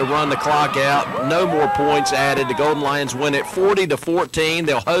tried to run the clock out. No more points added. The Golden Lions win it 40-14.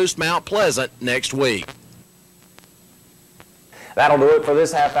 They'll host Mount Pleasant next week. That'll do it for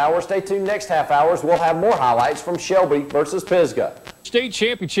this half hour. Stay tuned next half hours. We'll have more highlights from Shelby versus Pisgah. State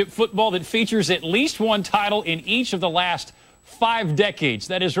championship football that features at least one title in each of the last 5 decades.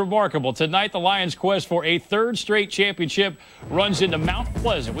 That is remarkable. Tonight, the Lions' quest for a 3rd straight championship runs into Mount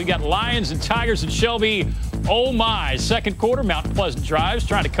Pleasant. We got Lions and Tigers at Shelby. Oh my, 2nd quarter, Mount Pleasant drives,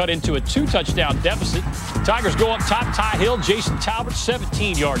 trying to cut into a 2-touchdown deficit. Tigers go up top, Ty Hill, Jason Talbot,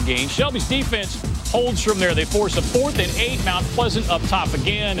 17-yard gain. Shelby's defense holds from there. They force a 4th and 8. Mount Pleasant up top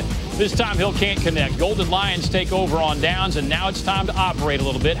again. This time Hill can't connect. Golden Lions take over on downs, and now it's time to operate a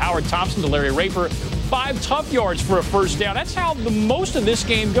little bit. Howard Thompson to Larry Raper. 5 tough yards for a 1st down. That's how most of this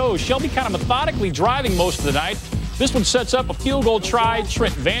game goes. Shelby kind of methodically driving most of the night. This one sets up a field goal try.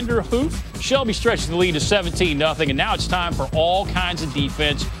 Trent Vanderhoof. Shelby stretches the lead to 17-0, and now it's time for all kinds of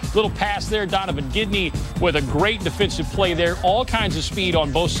defense. Little pass there. Donovan Gidney with a great defensive play there. All kinds of speed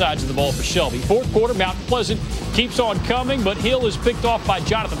on both sides of the ball for Shelby. 4th quarter, Mount Pleasant keeps on coming, but Hill is picked off by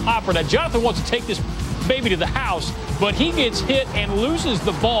Jonathan Hopper. Now, Jonathan wants to take this baby to the house, but he gets hit and loses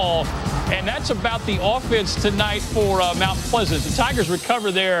the ball, and that's about the offense tonight for Mount Pleasant. The Tigers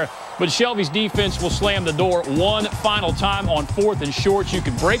recover there, but Shelby's defense will slam the door one final time on 4th and short. You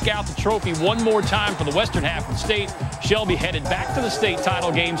can break out the trophy one more time for the western half of the state. Shelby headed back to the state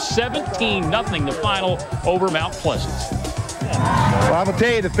title game, 17-0 the final over Mount Pleasant. Well, I'm going to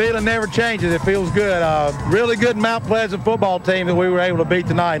tell you, the feeling never changes. It feels good. Really good Mount Pleasant football team that we were able to beat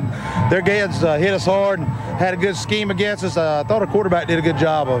tonight. Their kids hit us hard and had a good scheme against us. I thought our quarterback did a good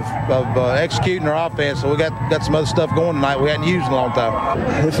job of executing our offense, so we got some other stuff going tonight we hadn't used in a long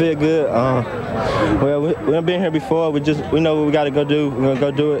time. It feel good. Well, we've been here before. We know what we got to go do. We're going to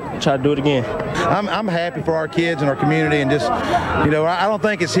go do it, try to do it again. I'm happy for our kids and our community, and just, I don't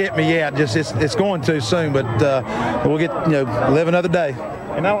think it's hit me yet. Just it's going too soon, but we'll get, live another day.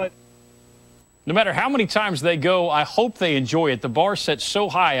 And no matter how many times they go, I hope they enjoy it. The bar set so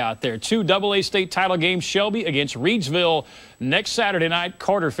high out there. 2 AA state title games, Shelby against Reedsville next Saturday night.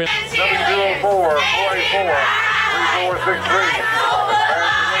 Carter Finn. 704, 44,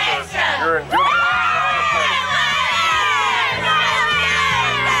 3463. You're in good.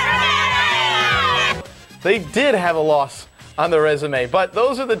 They did have a loss on the resume, but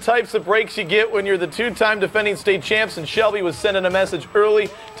those are the types of breaks you get when you're the 2-time defending state champs, and Shelby was sending a message early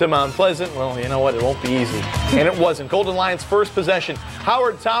to Mount Pleasant. Well, you know what? It won't be easy. And it wasn't. Golden Lions' first possession.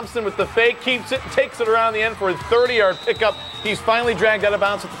 Howard Thompson with the fake keeps it, takes it around the end for a 30-yard pickup. He's finally dragged out of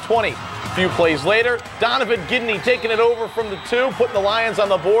bounds at the 20. A few plays later, Donovan Gidney taking it over from the 2, putting the Lions on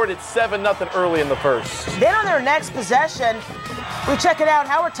the board. It's 7-0 early in the first. Then on their next possession, we check it out.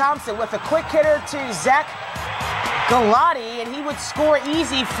 Howard Thompson with a quick hitter to Zach Galati, and he would score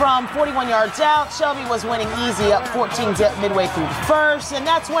easy from 41 yards out. Shelby was winning easy up 14-0 midway through the first, and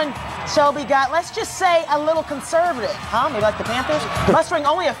that's when Shelby got, let's just say, a little conservative. Maybe like the Panthers? Mustering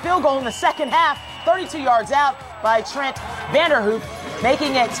only a field goal in the second half, 32 yards out by Trent Vanderhoof,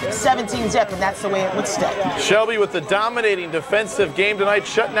 making it 17-0, and that's the way it would stay. Shelby with the dominating defensive game tonight,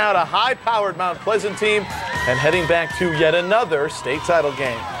 shutting out a high-powered Mount Pleasant team and heading back to yet another state title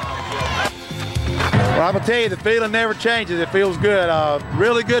game. Well, I'm going to tell you, the feeling never changes. It feels good.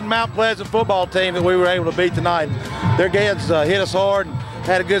 Really good Mount Pleasant football team that we were able to beat tonight. Their kids hit us hard and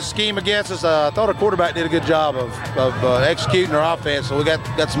had a good scheme against us. I thought our quarterback did a good job of executing our offense, so we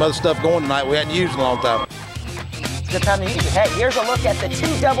got some other stuff going tonight we hadn't used in a long time. Good time to use it. Hey, here's a look at the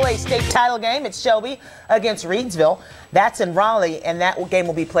 2 AA state title game. It's Shelby against Reedsville. That's in Raleigh, and that game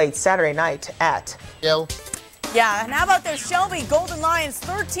will be played Saturday night at Yo. Yeah, and how about those Shelby Golden Lions,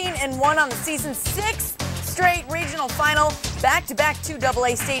 13-1 on the season, 6th straight regional final, back-to-back 2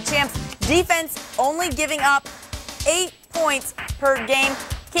 AA state champs. Defense only giving up 8 points per game.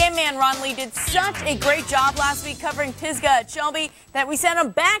 Camman Ron Lee did such a great job last week covering Pisgah at Shelby that we sent him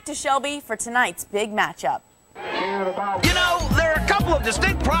back to Shelby for tonight's big matchup. You know, there are a couple of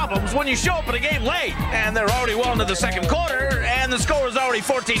distinct problems when you show up at a game late, and they're already well into the second quarter, and the score is already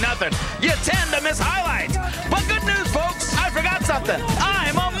 14-0. You tend to miss highlights. But good news, folks, I forgot something.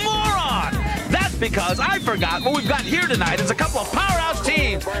 I'm a moron. That's because I forgot what we've got here tonight is a couple of powerhouse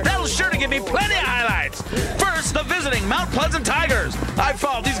teams that'll sure to give me plenty of highlights. First, the visiting Mount Pleasant Tigers. I've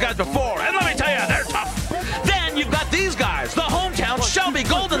followed these guys before, and let me tell you, they're tough. Then you've got these guys, the hometown Shelby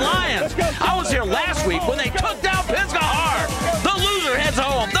Golden Lions. I was here last week when they took down Pisgah hard. The loser heads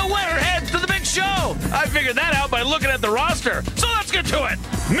home. The winner heads to the big show. I figured that out by looking at the roster. So let's get to it.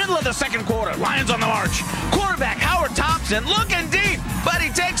 Middle of the second quarter, Lions on the march. Quarterback Howard Thompson Thompson looking deep, but he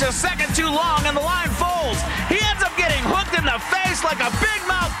takes a second too long and the line folds. He ends up getting hooked in the face like a big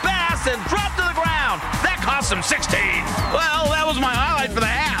mouth bass and dropped to the ground. That cost him 16. Well, that was my highlight for the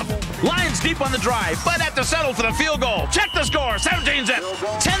half. Lions deep on the drive, but have to settle for the field goal. Check the score, 17-zip.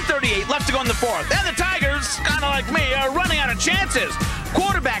 10:38 left to go in the fourth. And the Tigers, kind of like me, are running out of chances.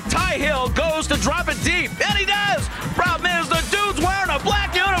 Quarterback Ty Hill goes to drop it deep, and he does. Problem is, the dude's wearing a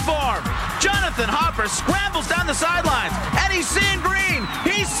black uniform. Jonathan Hopper scrambles down the sidelines, and he's seeing green.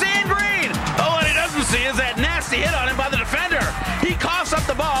 He's seeing green. Oh, what he doesn't see is that nasty hit on him by the defender. He coughs up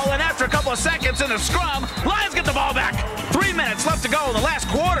the ball, and after a couple of seconds in the scrum, Lions get the ball back. 3 minutes left to go in the last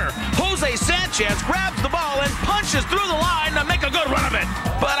quarter. Jose Sanchez grabs the ball and punches through the line to make a good run of it.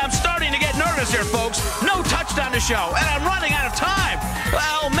 But I'm starting to get nervous here, folks. No touchdown to show, and I'm running out of time.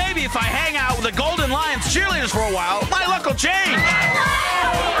 Well, maybe if I hang out with the Golden Lions cheerleaders for a while, my luck will change.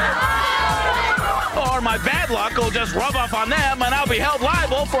 Or my bad luck will just rub off on them, and I'll be held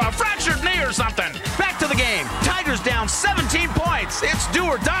liable for a fractured knee or something. Back to the game. Tigers down 17 points. It's do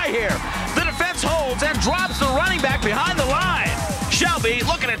or die here. The defense holds and drops the running back behind the line. Shelby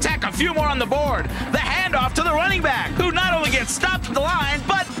looking to tack a few more on the board. The handoff to the running back, who not only gets stopped at the line,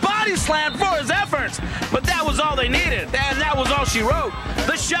 but body slammed for his efforts. But that was all they needed, and that was all she wrote.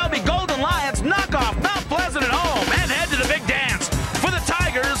 The Shelby Golden Lions knock off Mount Pleasant at home and head to the big dance. For the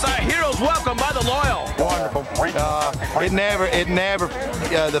Tigers, a hero's welcome by the loyal. Wonderful.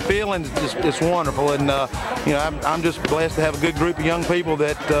 The feeling is wonderful, and I'm just blessed to have a good group of young people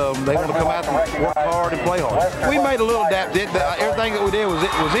that they want to come out and work hard and play hard. We made a little adapt. Everything that we did was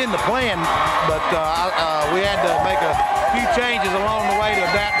in the plan, but we had to make a few changes along the way to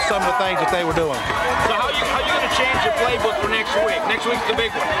adapt to some of the things that they were doing. So how you going to change your playbook for next week? Next week's the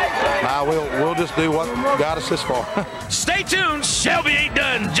big one. We'll just do what got us this far. Stay tuned. Shelby ain't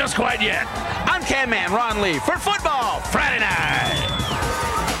done just quite yet. I'm Can-Man Ron Lee for Football Friday Night.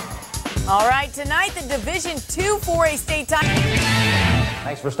 All right, tonight the Division II 4A state title.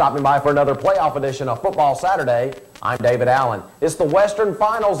 Thanks for stopping by for another playoff edition of Football Saturday. I'm David Allen. It's the Western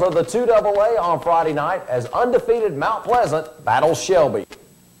Finals of the 2AA on Friday night as undefeated Mount Pleasant battles Shelby.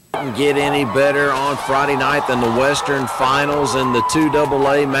 Didn't get any better on Friday night than the Western Finals in the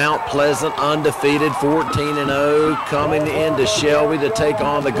 2AA. Mount Pleasant undefeated, 14-0, coming into Shelby to take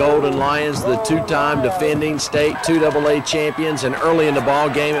on the Golden Lions, the two-time defending state 2AA champions. And early in the ball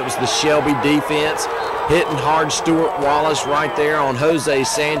game, it was the Shelby defense hitting hard Stuart Wallace right there on Jose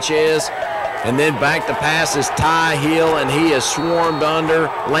Sanchez. And then back to pass is Ty Hill, and he is swarmed under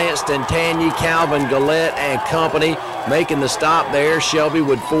Lanston Tanya, Calvin Gillette, and company. Making the stop there, Shelby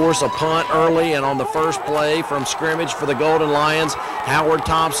would force a punt early, and on the first play from scrimmage for the Golden Lions, Howard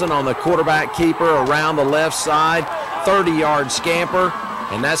Thompson on the quarterback keeper around the left side, 30-yard scamper,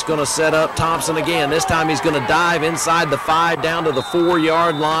 and that's going to set up Thompson again. This time he's going to dive inside the 5 down to the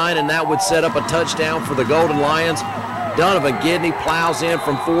 4-yard line, and that would set up a touchdown for the Golden Lions. Donovan Gidney plows in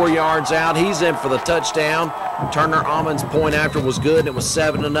from 4 yards out. He's in for the touchdown. Turner Almond's point after was good, and it was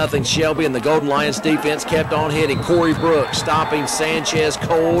 7-0 Shelby, and the Golden Lions defense kept on hitting. Corey Brooks stopping Sanchez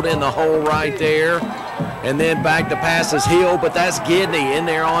cold in the hole right there. And then back to pass is Hill, but that's Gidney in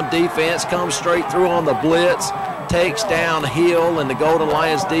there on defense, comes straight through on the blitz, takes down Hill, and the Golden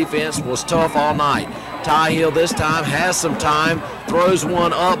Lions defense was tough all night. Ty Hill this time has some time, throws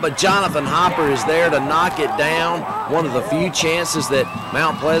one up, but Jonathan Hopper is there to knock it down. One of the few chances that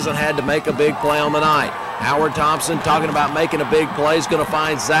Mount Pleasant had to make a big play on the night. Howard Thompson talking about making a big play. He's going to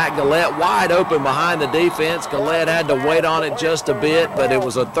find Zach Gillette wide open behind the defense. Gillette had to wait on it just a bit, but it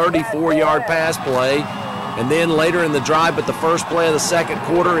was a 34-yard pass play. And then later in the drive, but the first play of the second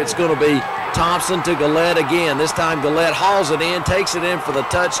quarter, it's going to be Thompson to Gillette again. This time Gillette hauls it in, takes it in for the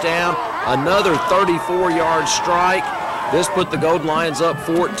touchdown. Another 34-yard strike. This put the Golden Lions up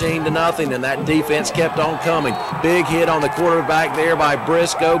 14-0, and that defense kept on coming. Big hit on the quarterback there by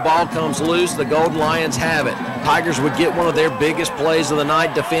Briscoe. Ball comes loose. The Golden Lions have it. Tigers would get one of their biggest plays of the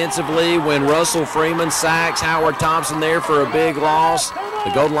night defensively when Russell Freeman sacks Howard Thompson there for a big loss.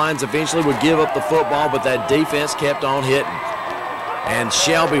 The Golden Lions eventually would give up the football, but that defense kept on hitting. And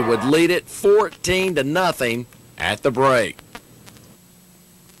Shelby would lead it 14-0 at the break.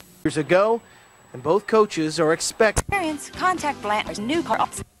 Years ago, and both coaches are expecting. Contact Blanton's new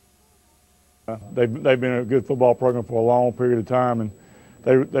cards. They've been a good football program for a long period of time, and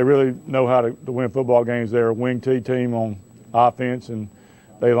they really know how to win football games. They're a wing T team on offense, and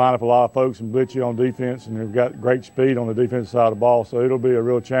they line up a lot of folks and blitz you on defense, and they've got great speed on the defensive side of the ball. So it'll be a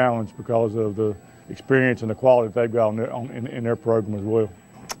real challenge because of the experience and the quality that they've got in their program as well.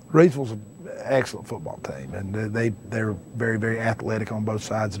 Reedsville's an excellent football team, and they're very, very athletic on both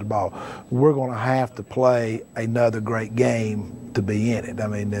sides of the ball. We're going to have to play another great game to be in it. I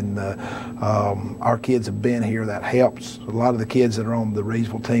mean, and our kids have been here. That helps. A lot of the kids that are on the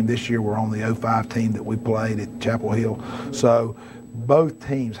Reedsville team this year were on the 05 team that we played at Chapel Hill. So both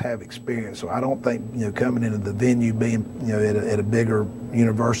teams have experience. So I don't think, you know, coming into the venue, being, you know, at a bigger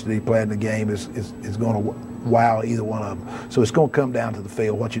university playing the game is going to wow either one of them. So it's going to come down to the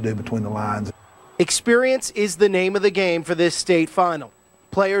field, what you do between the lines. Experience is the name of the game for this state final.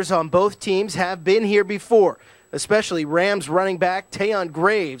 Players on both teams have been here before, especially Rams running back Tayon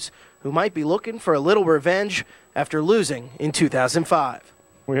Graves, who might be looking for a little revenge after losing in 2005.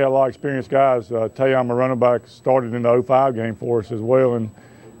 We had a lot of experienced guys. Tayon, my running back, started in the 05 game for us as well. And,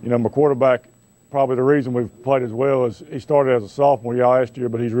 you know, my quarterback, probably the reason we've played as well is he started as a sophomore last year,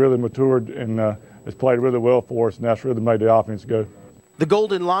 but he's really matured and has played really well for us, and that's really made the offense go. The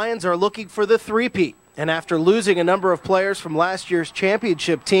Golden Lions are looking for the three-peat, and after losing a number of players from last year's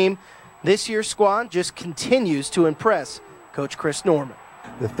championship team, this year's squad just continues to impress Coach Chris Norman.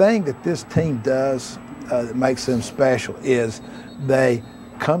 The thing that this team does that makes them special is they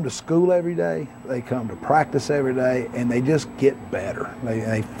come to school every day, they come to practice every day, and they just get better.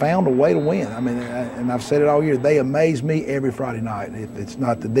 They found a way to win. I mean, and I've said it all year, they amaze me every Friday night. If it's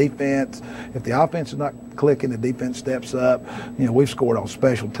not the defense, if the offense is not clicking, the defense steps up. You know, we've scored on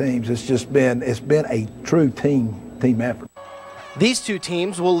special teams. It's been a true team effort. These two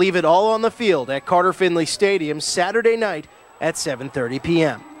teams will leave it all on the field at Carter Finley Stadium Saturday night at 7:30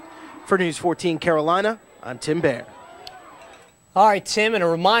 p.m. For News 14 Carolina, I'm Tim Baer. All right, Tim, and a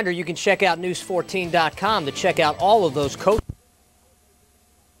reminder, you can check out news14.com to check out all of those coaches.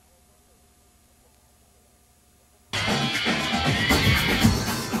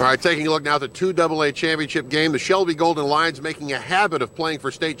 All right, taking a look now at the 2AA championship game. The Shelby Golden Lions making a habit of playing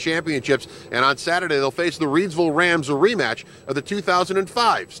for state championships, and on Saturday they'll face the Reedsville Rams, a rematch of the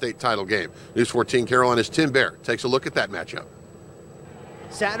 2005 state title game. News 14 Carolina's Tim Baer takes a look at that matchup.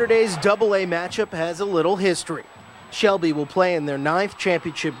 Saturday's AA matchup has a little history. Shelby will play in their 9th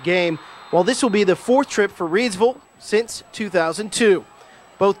championship game, while this will be the 4th trip for Reedsville since 2002.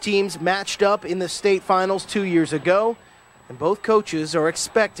 Both teams matched up in the state finals 2 years ago, and both coaches are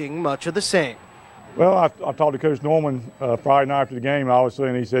expecting much of the same. Well, I talked to Coach Norman Friday night after the game, obviously,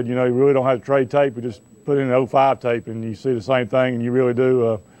 and he said, you know, you really don't have to trade tape. We just put in the 05 tape, and you see the same thing, and you really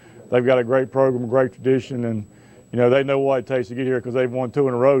do. They've got a great program, a great tradition, and you know, they know what it takes to get here because they've won 2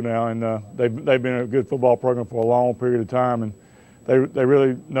 in a row now, and they've been a good football program for a long period of time, and they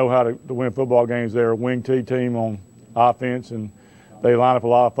really know how to win football games. They're a wing T team on offense, and they line up a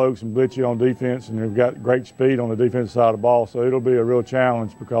lot of folks and blitz you on defense, and they've got great speed on the defensive side of the ball, so it'll be a real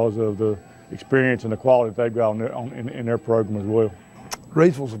challenge because of the experience and the quality that they've got in their program as well.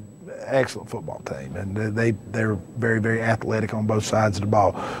 Reedsville's an excellent football team, and they're very, very athletic on both sides of the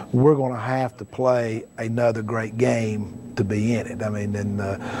ball. We're going to have to play another great game to be in it. I mean, and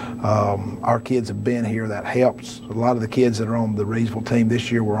our kids have been here. That helps. A lot of the kids that are on the Reedsville team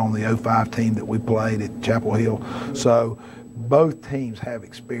this year were on the 05 team that we played at Chapel Hill. So both teams have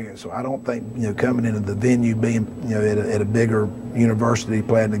experience. So I don't think, you know, coming into the venue, being, you know, at a bigger university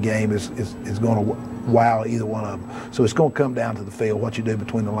playing the game is going to wow either one of them. So it's going to come down to the field, what you do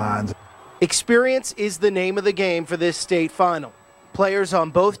between the lines. Experience is the name of the game for this state final. Players on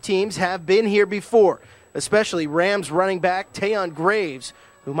both teams have been here before, especially Rams running back Tayon Graves,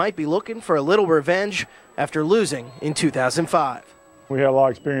 who might be looking for a little revenge after losing in 2005. We had a lot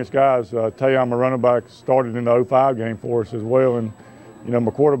of experienced guys. Tayon, my running back, started in the 05 game for us as well, and you know,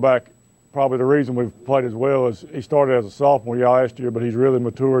 my quarterback, probably the reason we've played as well is he started as a sophomore last year, but he's really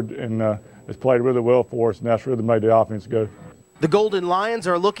matured and has played really well for us, and that's really made the offense go. The Golden Lions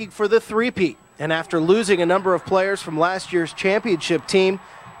are looking for the three-peat, and after losing a number of players from last year's championship team,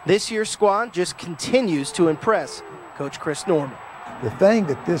 this year's squad just continues to impress Coach Chris Norman. The thing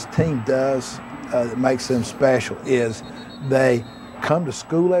that this team does that makes them special is they come to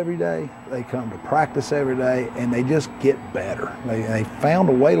school every day, they come to practice every day, and they just get better. They found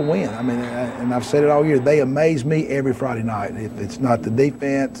a way to win. I mean, and I've said it all year, they amaze me every Friday night. If it's not the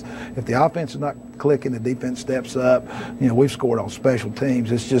defense, if the offense is not clicking, the defense steps up. You know, we've scored on special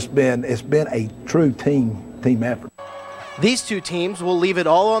teams. It's been a true team effort. These two teams will leave it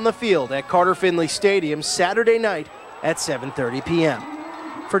all on the field at Carter Finley Stadium Saturday night at 7:30 p.m.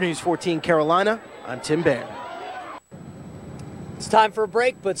 For News 14 Carolina, I'm Tim Baer. It's time for a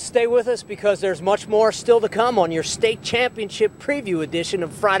break, but stay with us because there's much more still to come on your state championship preview edition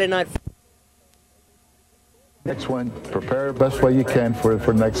of Friday Night. Next one, prepare the best way you can for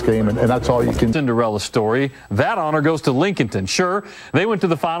the next game, and that's all you can. Cinderella story. That honor goes to Lincolnton. Sure, they went to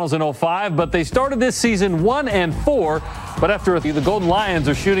the finals in 05, but they started this season 1-4. But after the Golden Lions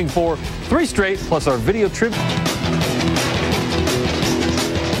are shooting for 3 straight, plus our video trip.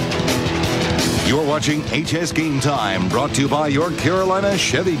 You're watching HS Game Time, brought to you by your Carolina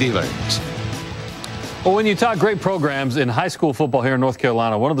Chevy dealers. Well, when you talk great programs in high school football here in North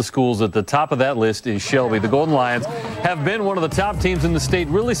Carolina, one of the schools at the top of that list is Shelby. The Golden Lions have been one of the top teams in the state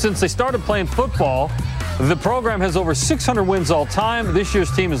really since they started playing football. The program has over 600 wins all time. This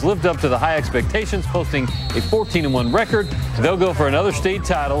year's team has lived up to the high expectations, posting a 14-1 record. They'll go for another state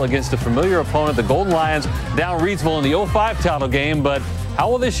title against a familiar opponent, the Golden Lions, down Reidsville in the 05 title game. But how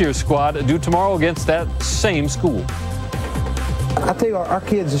will this year's squad do tomorrow against that same school? I tell you, our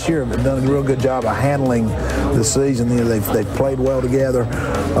kids this year have done a real good job of handling the season. You know, they've played well together.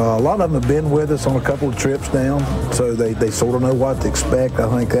 A lot of them have been with us on a couple of trips down, so they sort of know what to expect. I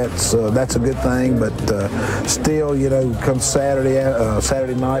think that's a good thing. But still, you know, come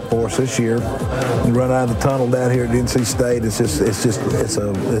Saturday night for us this year, we run out of the tunnel down here at NC State. It's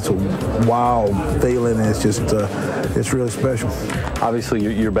a wild feeling. And it's really special. Obviously,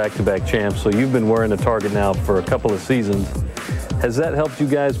 you're back-to-back champs, so you've been wearing a target now for a couple of seasons. Has that helped you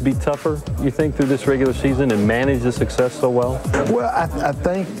guys be tougher, you think, through this regular season and manage the success so well? Well, I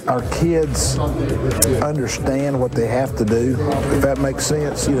think our kids understand what they have to do, if that makes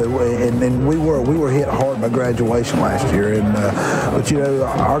sense. You know, and we were hit hard by graduation last year, but you know,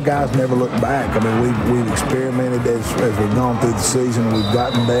 our guys never look back. I mean, we've experimented as we've gone through the season. We've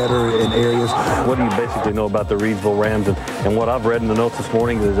gotten better in areas. What do you basically know about the Reidsville Rams? And what I've read in the notes this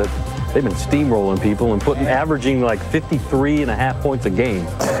morning is that they've been steamrolling people and averaging like 53.5 points a game.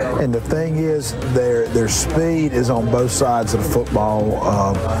 And the thing is, their speed is on both sides of the football.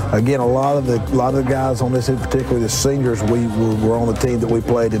 Again, a lot of the guys on this, in particular the seniors, we were on the team that we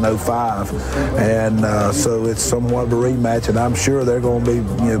played in 05, and so it's somewhat of a rematch. And I'm sure they're going to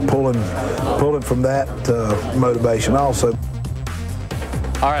be pulling from that motivation also.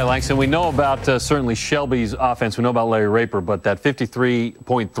 All right, Langston, we know about certainly Shelby's offense. We know about Larry Raper, but that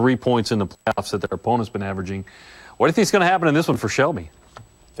 53.3 points in the playoffs that their opponent's been averaging. What do you think is going to happen in this one for Shelby?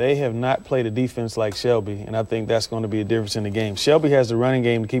 They have not played a defense like Shelby, and I think that's going to be a difference in the game. Shelby has the running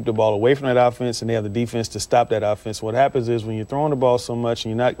game to keep the ball away from that offense, and they have the defense to stop that offense. What happens is when you're throwing the ball so much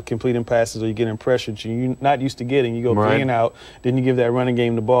and you're not completing passes or you're getting pressured you're not used to getting, you go 3 and out, then you give that running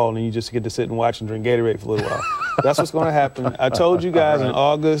game the ball, and you just get to sit and watch and drink Gatorade for a little while. That's what's going to happen. I told you guys in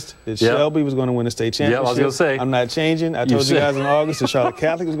August that Shelby was going to win the state championship. Yeah, I was going to say. I'm not changing. I told you guys in August that Charlotte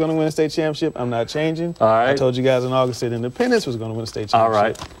Catholic was going to win the state championship. I'm not changing. All right. I told you guys in August that Independence was going to win the state championship. All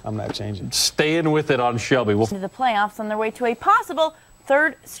right. I'm not changing. Staying with it on Shelby. To the playoffs on their way to a possible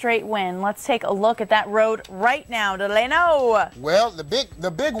 3rd straight win. Let's take a look at that road right now. Delano. Well, the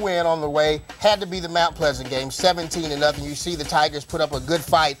big win on the way had to be the Mount Pleasant game, 17-0. You see the Tigers put up a good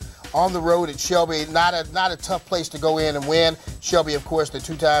fight on the road at Shelby. Not a tough place to go in and win. Shelby, of course, the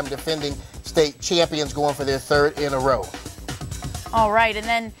 2-time defending state champions, going for their 3rd in a row. All right, and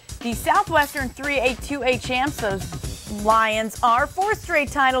then the Southwestern 3A, 2A champs, those Lions are 4th straight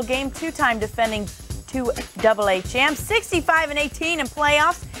title game, 2-time defending 2AA champs, 65-18 in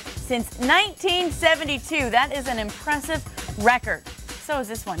playoffs since 1972. That is an impressive record. So is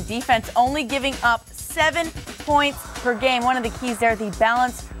this one. Defense only giving up 7 points per game. One of the keys there, the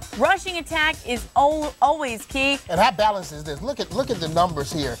balanced rushing attack is always key. And how balanced is this? Look at the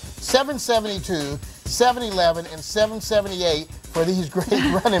numbers here. 772, 711, and 778 for these great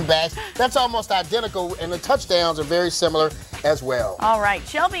running backs. That's almost identical, and the touchdowns are very similar as well. All right,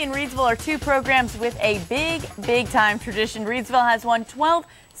 Shelby and Reidsville are 2 programs with a big time tradition. Reidsville has won 12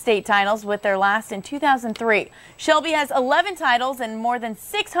 state titles, with their last in 2003. Shelby has 11 titles and more than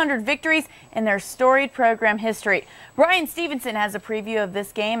 600 victories in their storied program history. Brian Stevenson has a preview of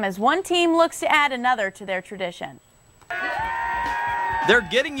this game as one team looks to add another to their tradition. They're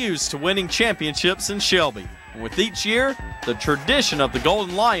getting used to winning championships in Shelby. And with each year, the tradition of the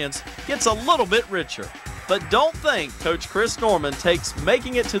Golden Lions gets a little bit richer. But don't think Coach Chris Norman takes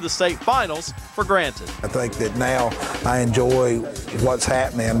making it to the state finals for granted. I think that now I enjoy what's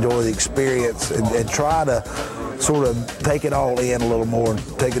happening, I enjoy the experience, and try to sort of take it all in a little more,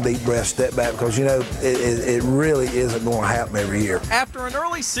 take a deep breath, step back, because, you know, it really isn't going to happen every year. After an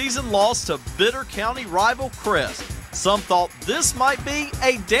early season loss to bitter county rival Crest, some thought this might be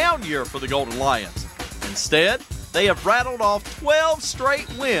a down year for the Golden Lions. Instead, they have rattled off 12 straight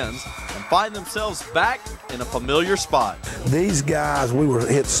wins and find themselves back in a familiar spot. These guys, we were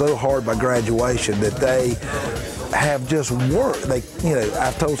hit so hard by graduation that have just worked.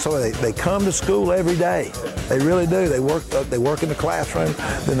 I've told somebody they come to school every day. They really do. They work in the classroom,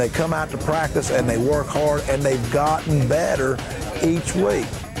 then they come out to practice and they work hard, and they've gotten better each week.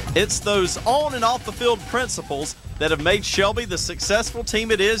 It's those on and off the field principles that have made Shelby the successful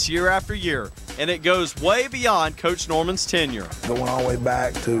team it is year after year. And it goes way beyond Coach Norman's tenure. Going all the way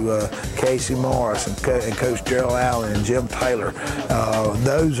back to Casey Morris and Coach Gerald Allen and Jim Taylor,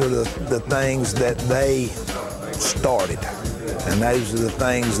 those are the things that they started. And those are the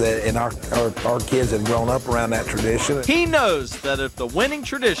things that, and our kids have grown up around that tradition. He knows that if the winning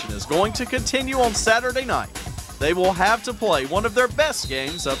tradition is going to continue on Saturday night, they will have to play one of their best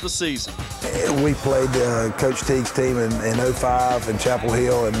games of the season. We played Coach Teague's team in 05 in Chapel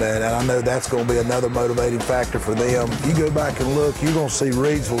Hill, and I know that's going to be another motivating factor for them. If you go back and look, you're going to see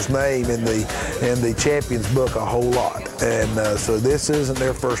Reidsville's name in the champions book a whole lot. And so this isn't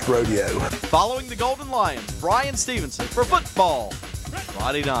their first rodeo. Following the Golden Lions, Brian Stevenson for Football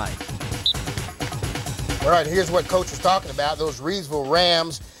Friday night. All right, here's what Coach was talking about, those Reidsville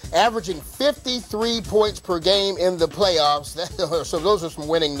Rams averaging 53 points per game in the playoffs. So those are some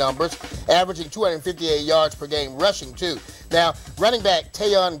winning numbers. Averaging 258 yards per game, rushing too. Now, running back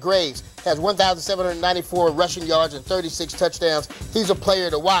Tayon Graves has 1,794 rushing yards and 36 touchdowns. He's a player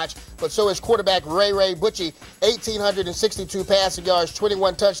to watch, but so is quarterback Ray Butchie, 1,862 passing yards,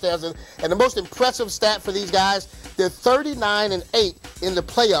 21 touchdowns. And the most impressive stat for these guys, they're 39-8 in the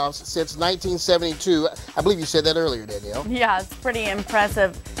playoffs since 1972. I believe you said that earlier, Danielle. Yeah, it's pretty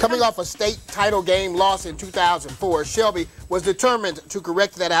impressive. Coming off a state title game loss in 2004, Shelby was determined to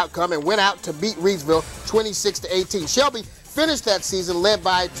correct that outcome and went out to beat Reidsville 26-18. Shelby finished that season led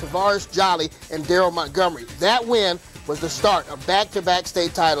by Tavares Jolly and Daryl Montgomery. That win was the start of back-to-back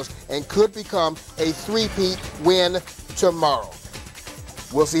state titles and could become a three-peat win tomorrow.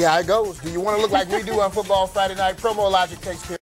 We'll see how it goes. Do you want to look like we do on Football Friday night? Promo Logic takes care.